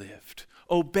us have lived,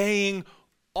 obeying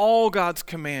all God's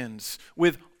commands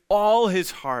with all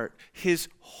his heart, his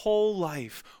whole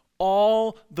life,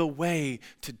 all the way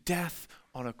to death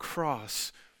on a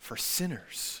cross for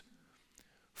sinners,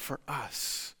 for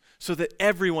us, so that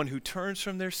everyone who turns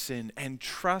from their sin and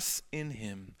trusts in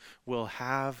him will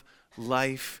have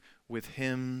life with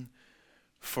him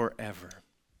forever.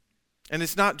 And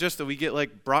it's not just that we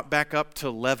get brought back up to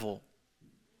level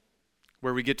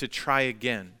where we get to try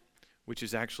again, which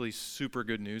is actually super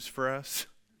good news for us.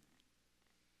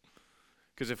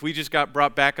 Because if we just got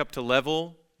brought back up to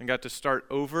level and got to start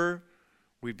over,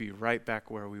 we'd be right back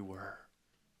where we were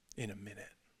in a minute.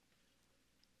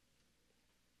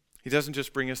 He doesn't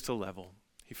just bring us to level.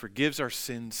 He forgives our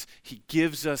sins. He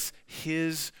gives us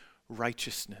his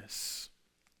righteousness.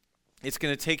 It's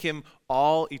going to take him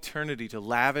all eternity to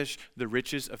lavish the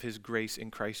riches of his grace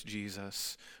in Christ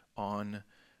Jesus on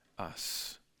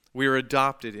us. We are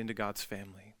adopted into God's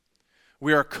family.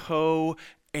 We are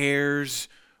co-heirs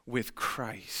with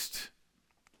Christ.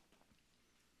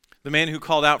 The man who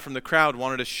called out from the crowd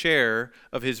wanted a share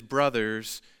of his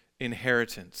brother's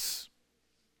inheritance.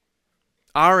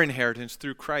 Our inheritance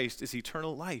through Christ is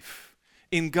eternal life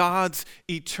in God's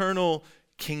eternal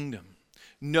kingdom.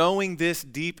 Knowing this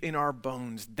deep in our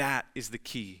bones, that is the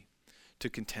key to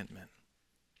contentment.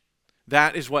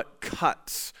 That is what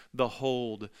cuts the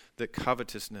hold that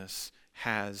covetousness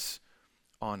has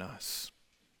on us.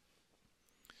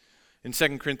 In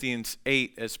 2 Corinthians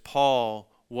 8, as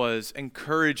Paul was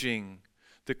encouraging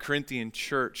the Corinthian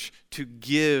church to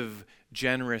give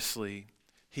generously,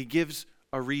 he gives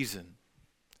a reason.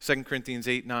 2 Corinthians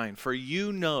 8:9, "For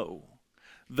you know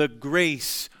the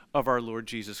grace of our Lord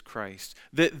Jesus Christ,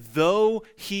 that though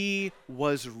he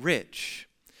was rich,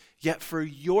 yet for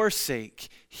your sake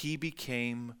he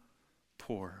became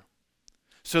poor,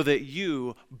 so that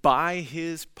you, by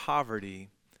his poverty,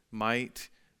 might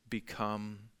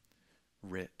become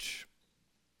rich."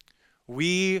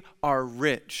 We are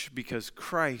rich because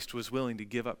Christ was willing to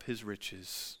give up his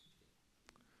riches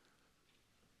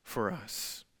for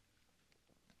us.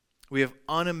 We have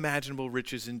unimaginable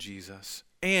riches in Jesus,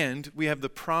 and we have the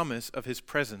promise of his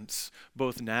presence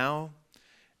both now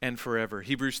and forever.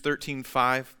 Hebrews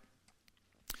 13:5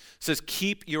 It says,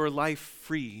 keep your life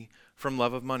free from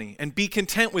love of money and be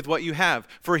content with what you have.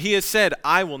 For he has said,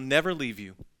 I will never leave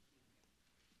you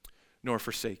nor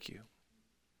forsake you.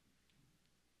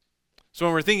 So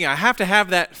when we're thinking, I have to have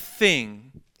that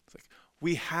thing, it's like,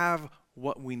 we have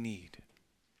what we need.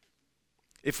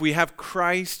 If we have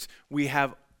Christ, we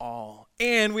have all.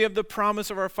 And we have the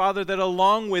promise of our Father that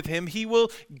along with him, he will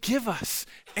give us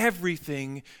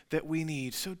everything that we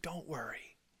need. So don't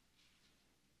worry.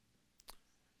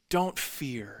 Don't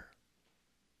fear.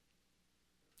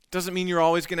 Doesn't mean you're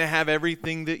always going to have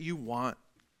everything that you want.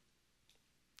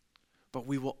 But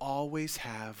we will always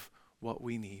have what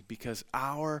we need because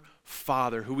our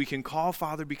Father, who we can call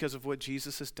Father because of what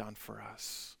Jesus has done for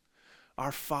us,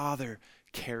 our Father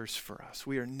cares for us.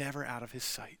 We are never out of his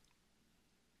sight.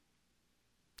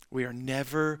 We are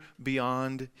never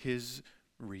beyond his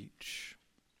reach.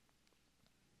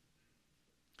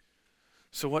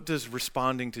 So what does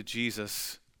responding to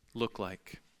Jesus look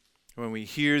like? When we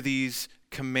hear these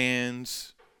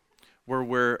commands, where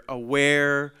we're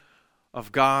aware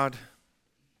of God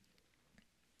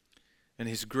and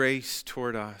his grace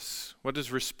toward us, what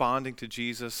does responding to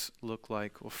Jesus look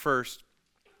like? Well, first,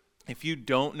 if you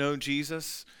don't know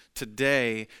Jesus,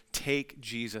 today take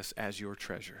Jesus as your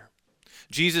treasure.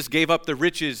 Jesus gave up the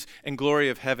riches and glory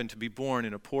of heaven to be born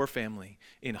in a poor family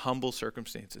in humble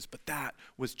circumstances, but that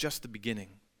was just the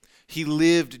beginning. He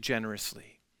lived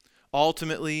generously,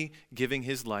 ultimately giving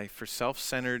his life for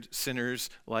self-centered sinners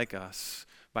like us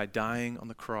by dying on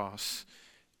the cross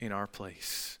in our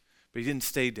place. But he didn't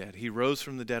stay dead. He rose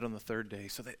from the dead on the third day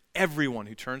so that everyone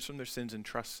who turns from their sins and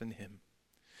trusts in him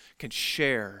can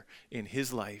share in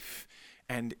his life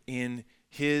and in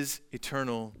his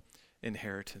eternal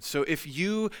inheritance. So if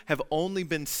you have only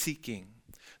been seeking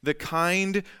the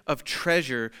kind of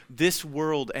treasure this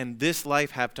world and this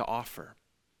life have to offer,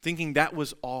 thinking that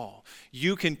was all,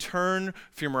 you can turn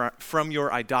from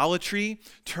your idolatry,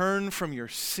 turn from your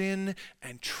sin,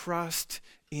 and trust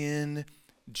in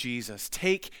Jesus.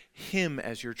 Take him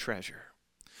as your treasure.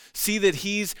 See that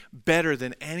he's better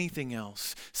than anything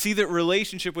else. See that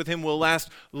relationship with him will last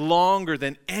longer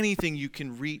than anything you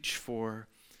can reach for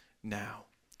now.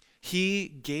 He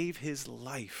gave his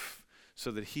life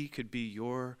so that he could be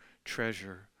your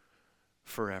treasure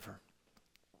forever.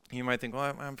 You might think,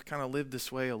 well, I've kind of lived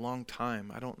this way a long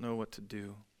time. I don't know what to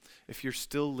do. If you're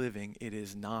still living, it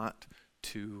is not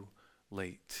too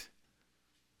late.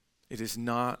 It is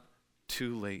not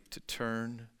too late to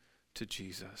turn to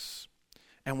Jesus.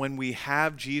 And when we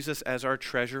have Jesus as our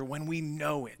treasure, when we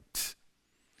know it,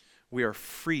 we are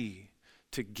free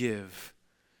to give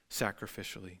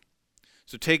sacrificially.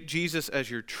 So take Jesus as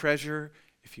your treasure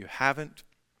if you haven't.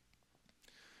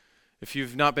 If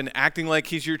you've not been acting like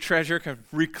he's your treasure, kind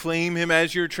of reclaim him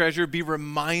as your treasure. Be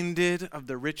reminded of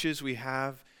the riches we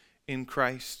have in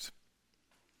Christ.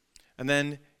 And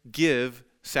then give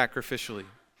sacrificially.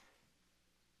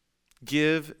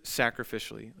 Give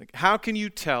sacrificially. Like, how can you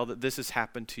tell that this has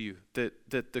happened to you?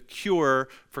 That the cure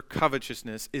for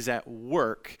covetousness is at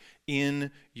work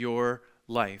in your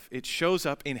life. It shows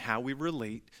up in how we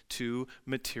relate to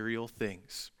material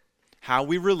things. How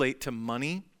we relate to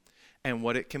money and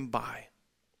what it can buy.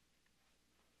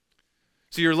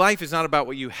 So your life is not about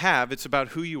what you have, it's about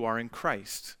who you are in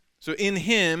Christ. So in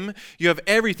him, you have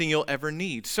everything you'll ever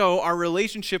need. So our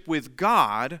relationship with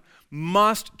God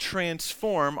must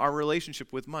transform our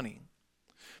relationship with money.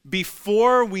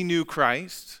 Before we knew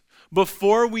Christ,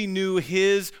 before we knew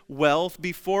his wealth,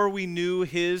 before we knew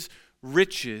his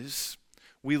riches,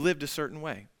 we lived a certain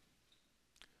way.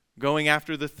 Going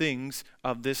after the things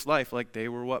of this life like they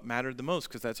were what mattered the most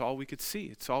because that's all we could see.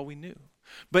 It's all we knew.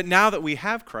 But now that we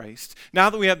have Christ, now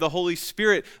that we have the Holy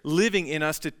Spirit living in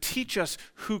us to teach us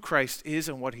who Christ is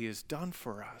and what he has done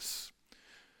for us,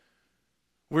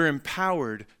 we're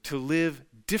empowered to live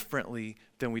differently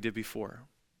than we did before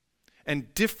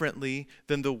and differently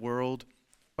than the world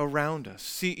around us.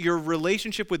 See, your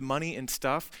relationship with money and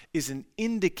stuff is an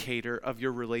indicator of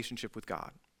your relationship with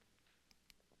God.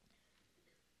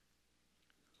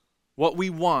 What we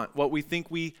want, what we think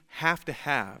we have to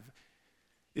have,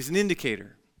 is an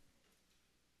indicator.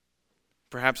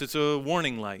 Perhaps it's a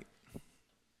warning light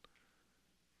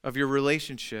of your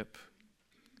relationship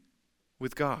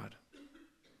with God.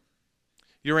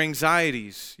 Your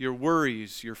anxieties, your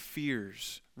worries, your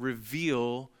fears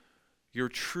reveal your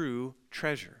true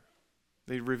treasure.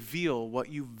 They reveal what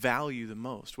you value the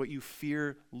most, what you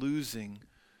fear losing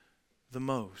the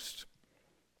most.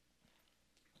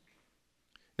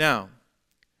 Now,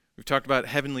 we've talked about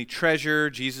heavenly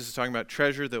treasure. Jesus is talking about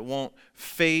treasure that won't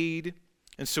fade.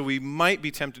 And so we might be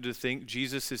tempted to think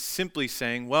Jesus is simply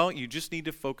saying, well, you just need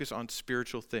to focus on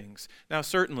spiritual things. Now,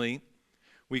 certainly,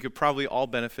 we could probably all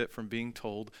benefit from being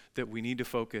told that we need to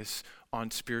focus on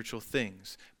spiritual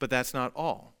things, but that's not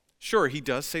all. Sure, he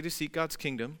does say to seek God's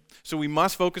kingdom, so we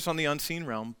must focus on the unseen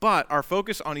realm, but our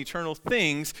focus on eternal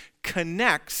things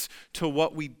connects to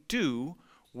what we do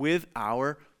with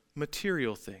our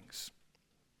material things.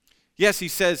 Yes, he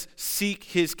says, seek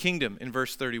his kingdom in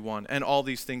verse 31, and all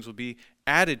these things will be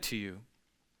added to you.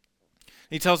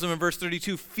 He tells them in verse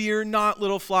 32, fear not,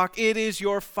 little flock, it is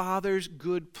your Father's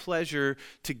good pleasure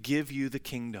to give you the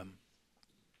kingdom.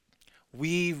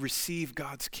 We receive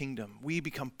God's kingdom. We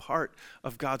become part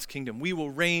of God's kingdom. We will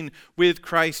reign with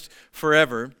Christ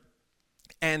forever.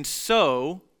 And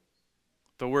so,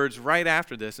 the words right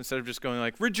after this, instead of just going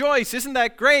like, rejoice, isn't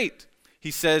that great?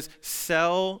 He says,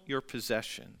 sell your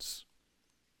possessions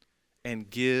and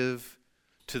give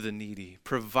to the needy.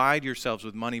 Provide yourselves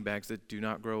with money bags that do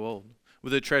not grow old,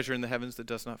 with a treasure in the heavens that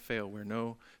does not fail, where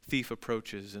no thief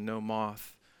approaches and no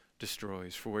moth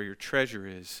destroys. For where your treasure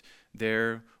is,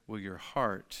 there will your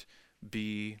heart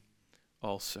be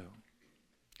also.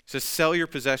 It says, sell your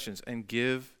possessions and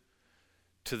give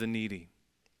to the needy.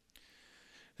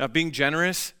 Now, being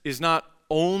generous is not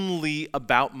only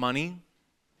about money,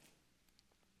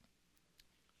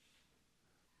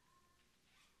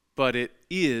 but it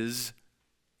is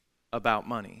about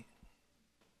money.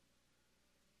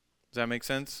 Does that make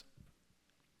sense?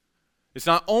 It's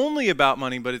not only about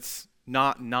money, but it's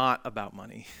not about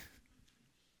money.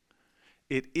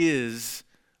 It is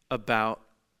about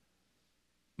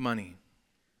money.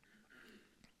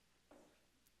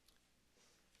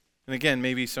 And again,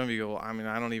 maybe some of you go, well,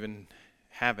 I don't even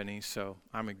have any, so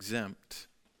I'm exempt.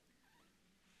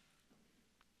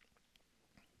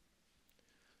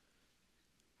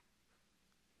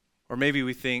 Or maybe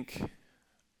we think,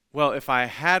 well, if I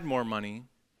had more money,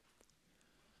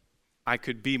 I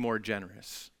could be more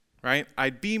generous, right?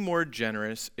 I'd be more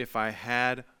generous if I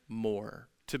had more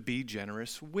to be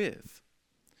generous with.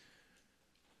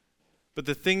 But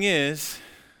the thing is,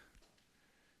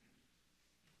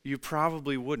 you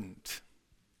probably wouldn't.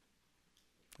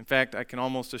 In fact, I can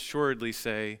almost assuredly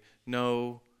say,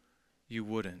 no, you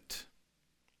wouldn't.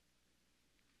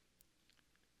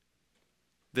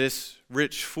 This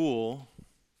rich fool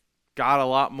got a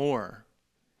lot more,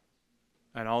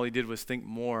 and all he did was think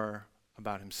more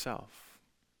about himself.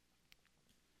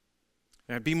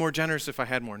 I'd be more generous if I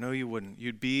had more. No, you wouldn't.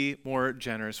 You'd be more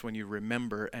generous when you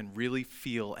remember and really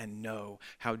feel and know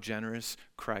how generous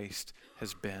Christ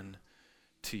has been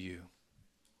to you.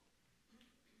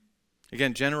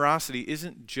 Again, generosity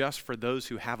isn't just for those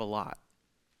who have a lot.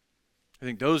 I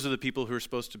think those are the people who are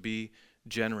supposed to be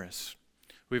generous.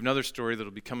 We have another story that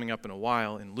will be coming up in a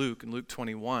while in Luke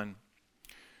 21,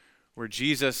 where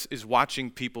Jesus is watching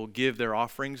people give their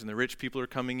offerings, and the rich people are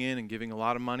coming in and giving a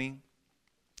lot of money.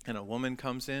 And a woman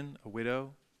comes in, a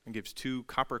widow, and gives 2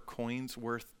 copper coins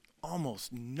worth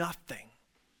almost nothing.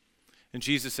 And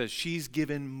Jesus says she's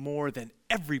given more than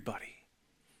everybody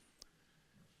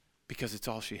because it's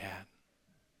all she had.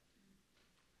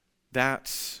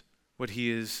 That's what he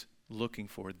is looking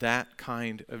for, that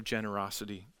kind of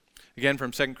generosity. Again, from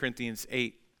 2 Corinthians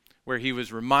 8, where he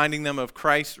was reminding them of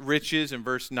Christ's riches in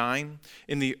verse 9.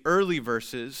 In the early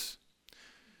verses,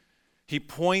 he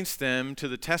points them to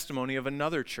the testimony of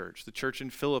another church, the church in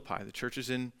Philippi, the churches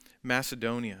in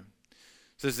Macedonia.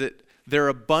 It says that their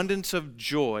abundance of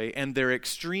joy and their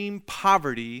extreme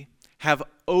poverty have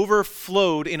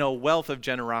overflowed in a wealth of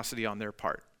generosity on their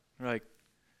part. We're like,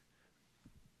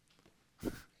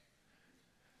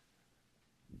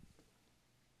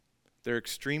 their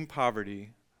extreme poverty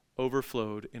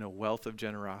overflowed in a wealth of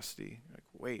generosity. Like,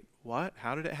 wait, what?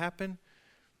 How did it happen?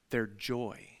 Their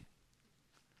joy.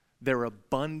 Their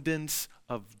abundance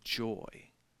of joy.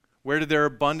 Where did their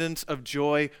abundance of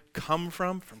joy come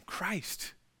from? From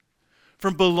Christ.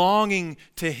 From belonging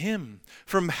to him.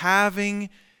 From having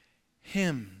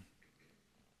him.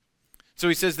 So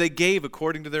he says they gave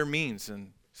according to their means. And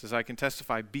he says, I can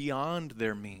testify beyond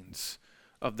their means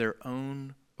of their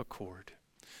own accord.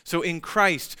 So in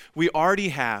Christ, we already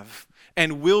have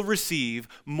and will receive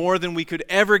more than we could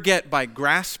ever get by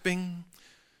grasping.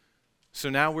 So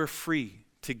now we're free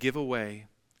to give away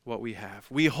what we have.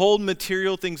 We hold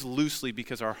material things loosely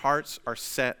because our hearts are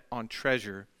set on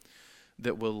treasure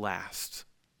that will last.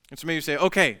 And so maybe you say,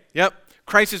 okay, yep,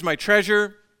 Christ is my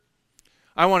treasure.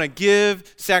 I want to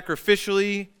give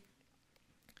sacrificially.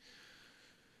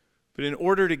 But in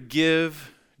order to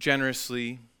give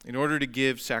generously, in order to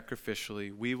give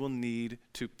sacrificially, we will need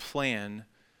to plan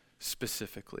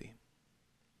specifically.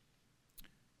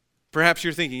 Perhaps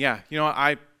you're thinking, yeah,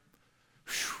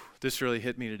 this really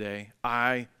hit me today.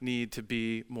 I need to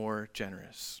be more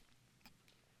generous.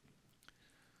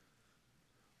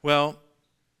 Well,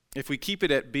 if we keep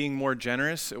it at being more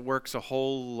generous, it works a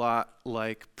whole lot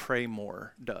like pray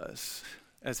more does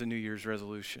as a New Year's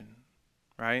resolution,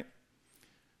 right?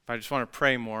 If I just want to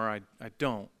pray more, I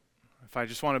don't. If I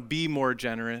just want to be more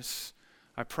generous,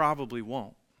 I probably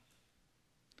won't.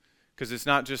 Because it's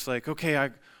not just like, okay,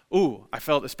 I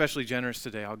felt especially generous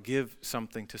today. I'll give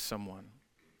something to someone.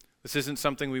 This isn't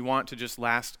something we want to just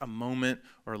last a moment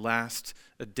or last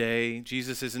a day.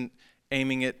 Jesus isn't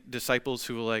aiming at disciples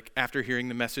who will, like, after hearing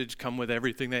the message, come with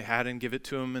everything they had and give it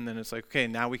to them. And then it's like, okay,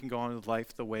 now we can go on with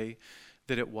life the way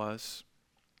that it was.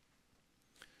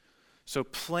 So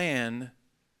plan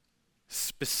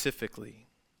specifically.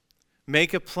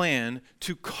 Make a plan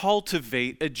to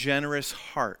cultivate a generous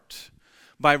heart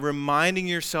by reminding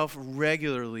yourself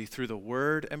regularly through the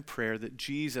word and prayer that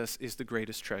Jesus is the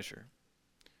greatest treasure.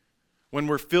 When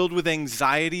we're filled with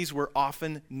anxieties, we're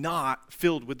often not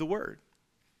filled with the word.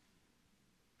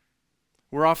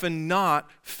 We're often not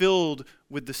filled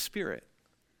with the Spirit.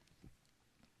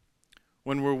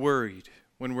 When we're worried,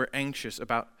 when we're anxious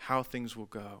about how things will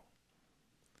go.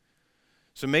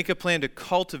 So make a plan to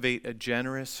cultivate a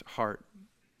generous heart.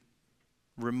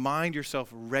 Remind yourself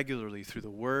regularly through the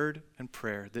word and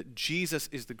prayer that Jesus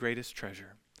is the greatest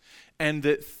treasure and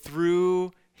that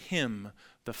through him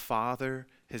the Father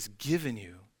has given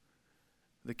you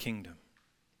the kingdom.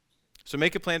 So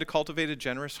make a plan to cultivate a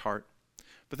generous heart,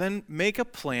 but then make a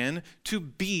plan to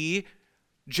be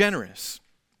generous.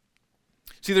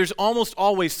 See, there's almost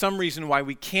always some reason why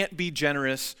we can't be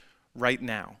generous right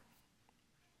now.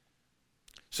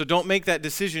 So don't make that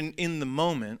decision in the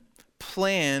moment.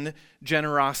 Plan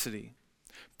generosity.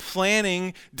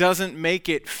 Planning doesn't make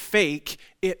it fake,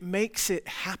 it makes it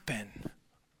happen.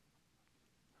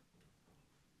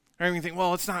 Or you think,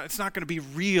 well, it's not going to be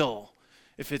real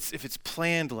if it's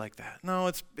planned like that. No,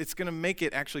 it's going to make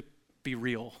it actually be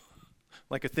real,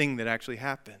 like a thing that actually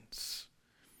happens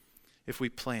if we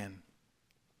plan.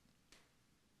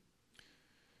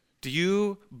 Do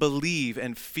you believe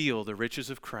and feel the riches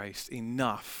of Christ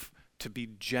enough to be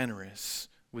generous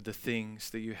with the things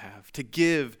that you have, to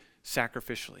give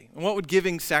sacrificially? And what would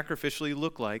giving sacrificially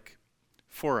look like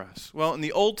for us? Well, in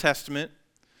the Old Testament,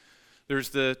 there's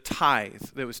the tithe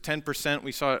that was 10%.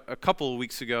 We saw it a couple of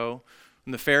weeks ago.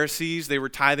 And the Pharisees, they were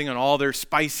tithing on all their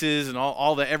spices and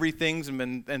all the everythings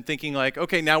and thinking like,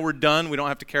 okay, now we're done. We don't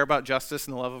have to care about justice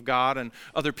and the love of God and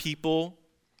other people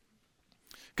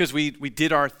because we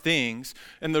did our things.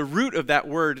 And the root of that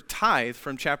word tithe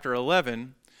from chapter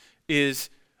 11 is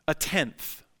a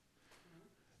tenth.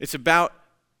 It's about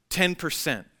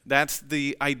 10%. That's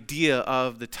the idea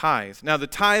of the tithe. Now, the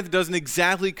tithe doesn't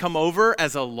exactly come over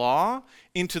as a law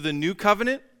into the new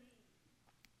covenant,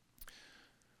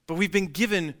 but we've been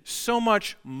given so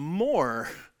much more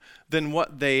than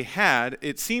what they had.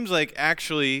 It seems like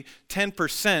actually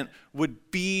 10%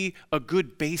 would be a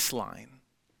good baseline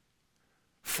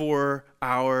for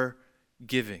our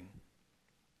giving.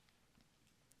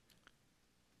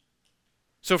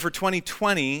 So for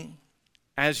 2020,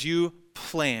 as you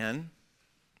plan,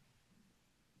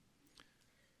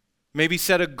 maybe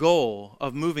set a goal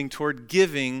of moving toward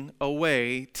giving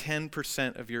away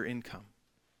 10% of your income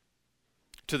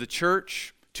to the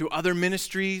church, to other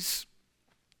ministries,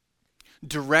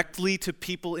 directly to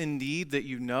people in need that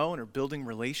you know and are building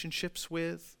relationships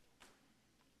with.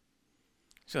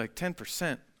 So like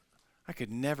 10%, I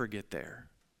could never get there.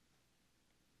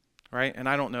 Right? And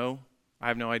I don't know. I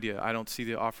have no idea. I don't see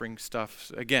the offering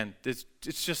stuff. Again, it's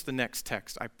just the next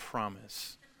text, I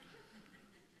promise.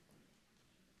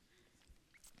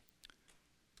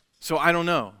 So I don't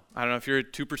know. I don't know if you're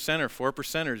at 2% or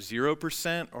 4% or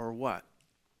 0% or what.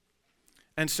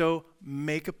 And so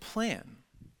make a plan.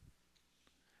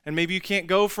 And maybe you can't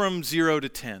go from 0 to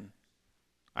 10.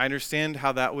 I understand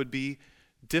how that would be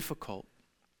difficult.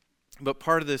 But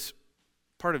part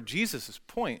of Jesus'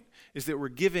 point is that we're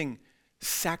giving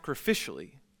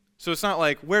sacrificially. So it's not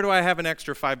like, where do I have an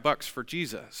extra $5 for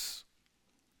Jesus?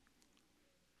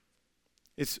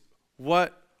 It's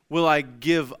what will I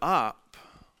give up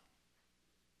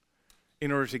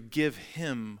in order to give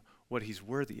him what he's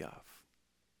worthy of?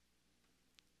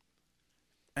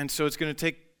 And so it's going to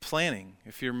take planning.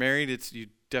 If you're married, you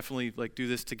definitely do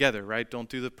this together, right? Don't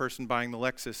do the person buying the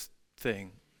Lexus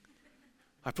thing.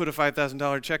 I put a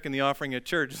 $5,000 check in the offering at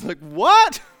church. It's like,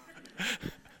 what?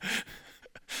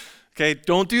 Okay,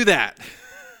 don't do that.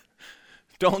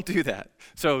 Don't do that.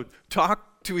 So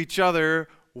talk to each other,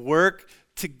 work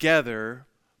together,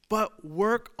 but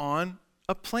work on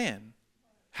a plan.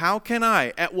 How can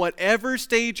I, at whatever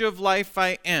stage of life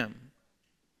I am,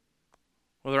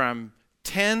 whether I'm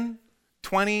 10,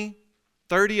 20,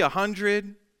 30,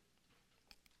 100,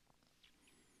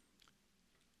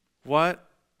 what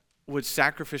would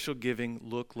sacrificial giving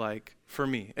look like for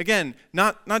me? Again,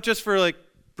 not just for like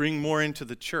bring more into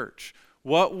the church.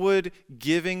 What would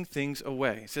giving things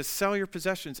away? It says sell your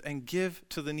possessions and give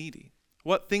to the needy.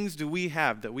 What things do we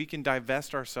have that we can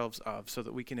divest ourselves of so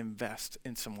that we can invest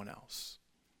in someone else?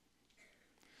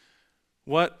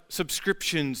 What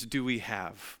subscriptions do we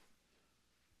have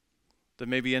that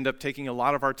maybe end up taking a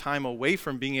lot of our time away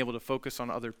from being able to focus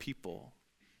on other people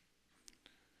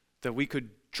that we could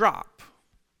drop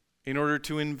in order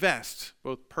to invest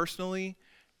both personally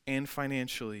and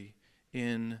financially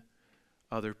in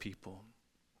other people?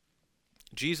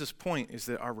 Jesus' point is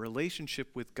that our relationship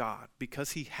with God,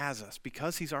 because he has us,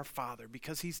 because he's our Father,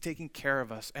 because he's taking care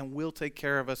of us and will take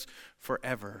care of us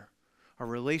forever, our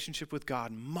relationship with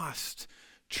God must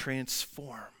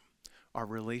transform our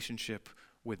relationship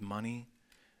with money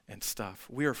and stuff.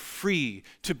 We are free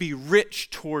to be rich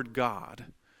toward God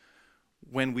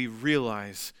when we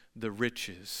realize the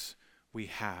riches we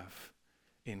have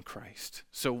in Christ.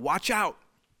 So watch out.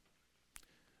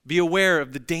 Be aware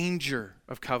of the danger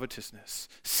of covetousness.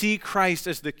 See Christ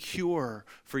as the cure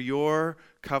for your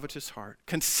covetous heart.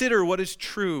 Consider what is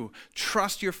true.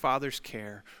 Trust your Father's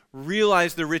care.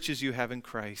 Realize the riches you have in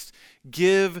Christ.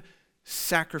 Give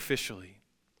sacrificially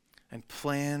and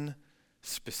plan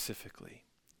specifically.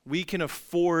 We can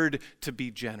afford to be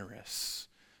generous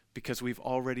because we've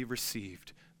already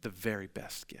received the very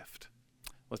best gift.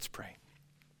 Let's pray.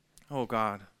 Oh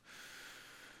God,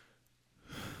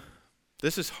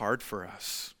 this is hard for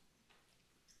us.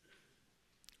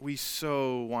 We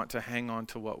so want to hang on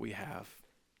to what we have.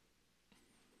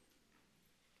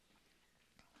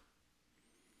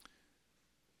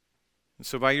 And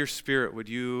so by your Spirit, would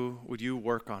you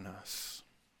work on us?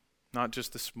 Not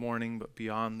just this morning, but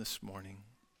beyond this morning.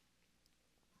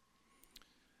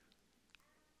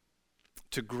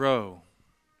 To grow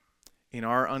in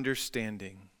our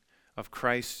understanding of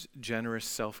Christ's generous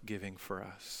self-giving for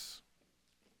us.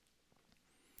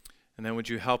 And then would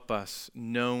you help us,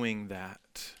 knowing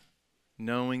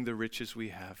the riches we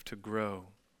have, to grow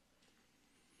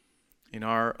in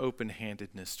our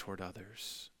open-handedness toward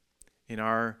others, in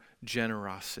our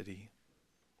generosity.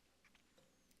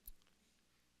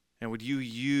 And would you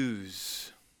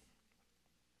use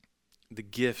the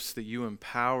gifts that you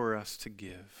empower us to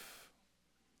give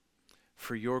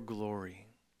for your glory,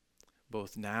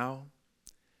 both now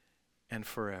and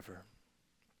forever.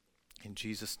 In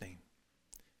Jesus' name.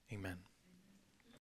 Amen.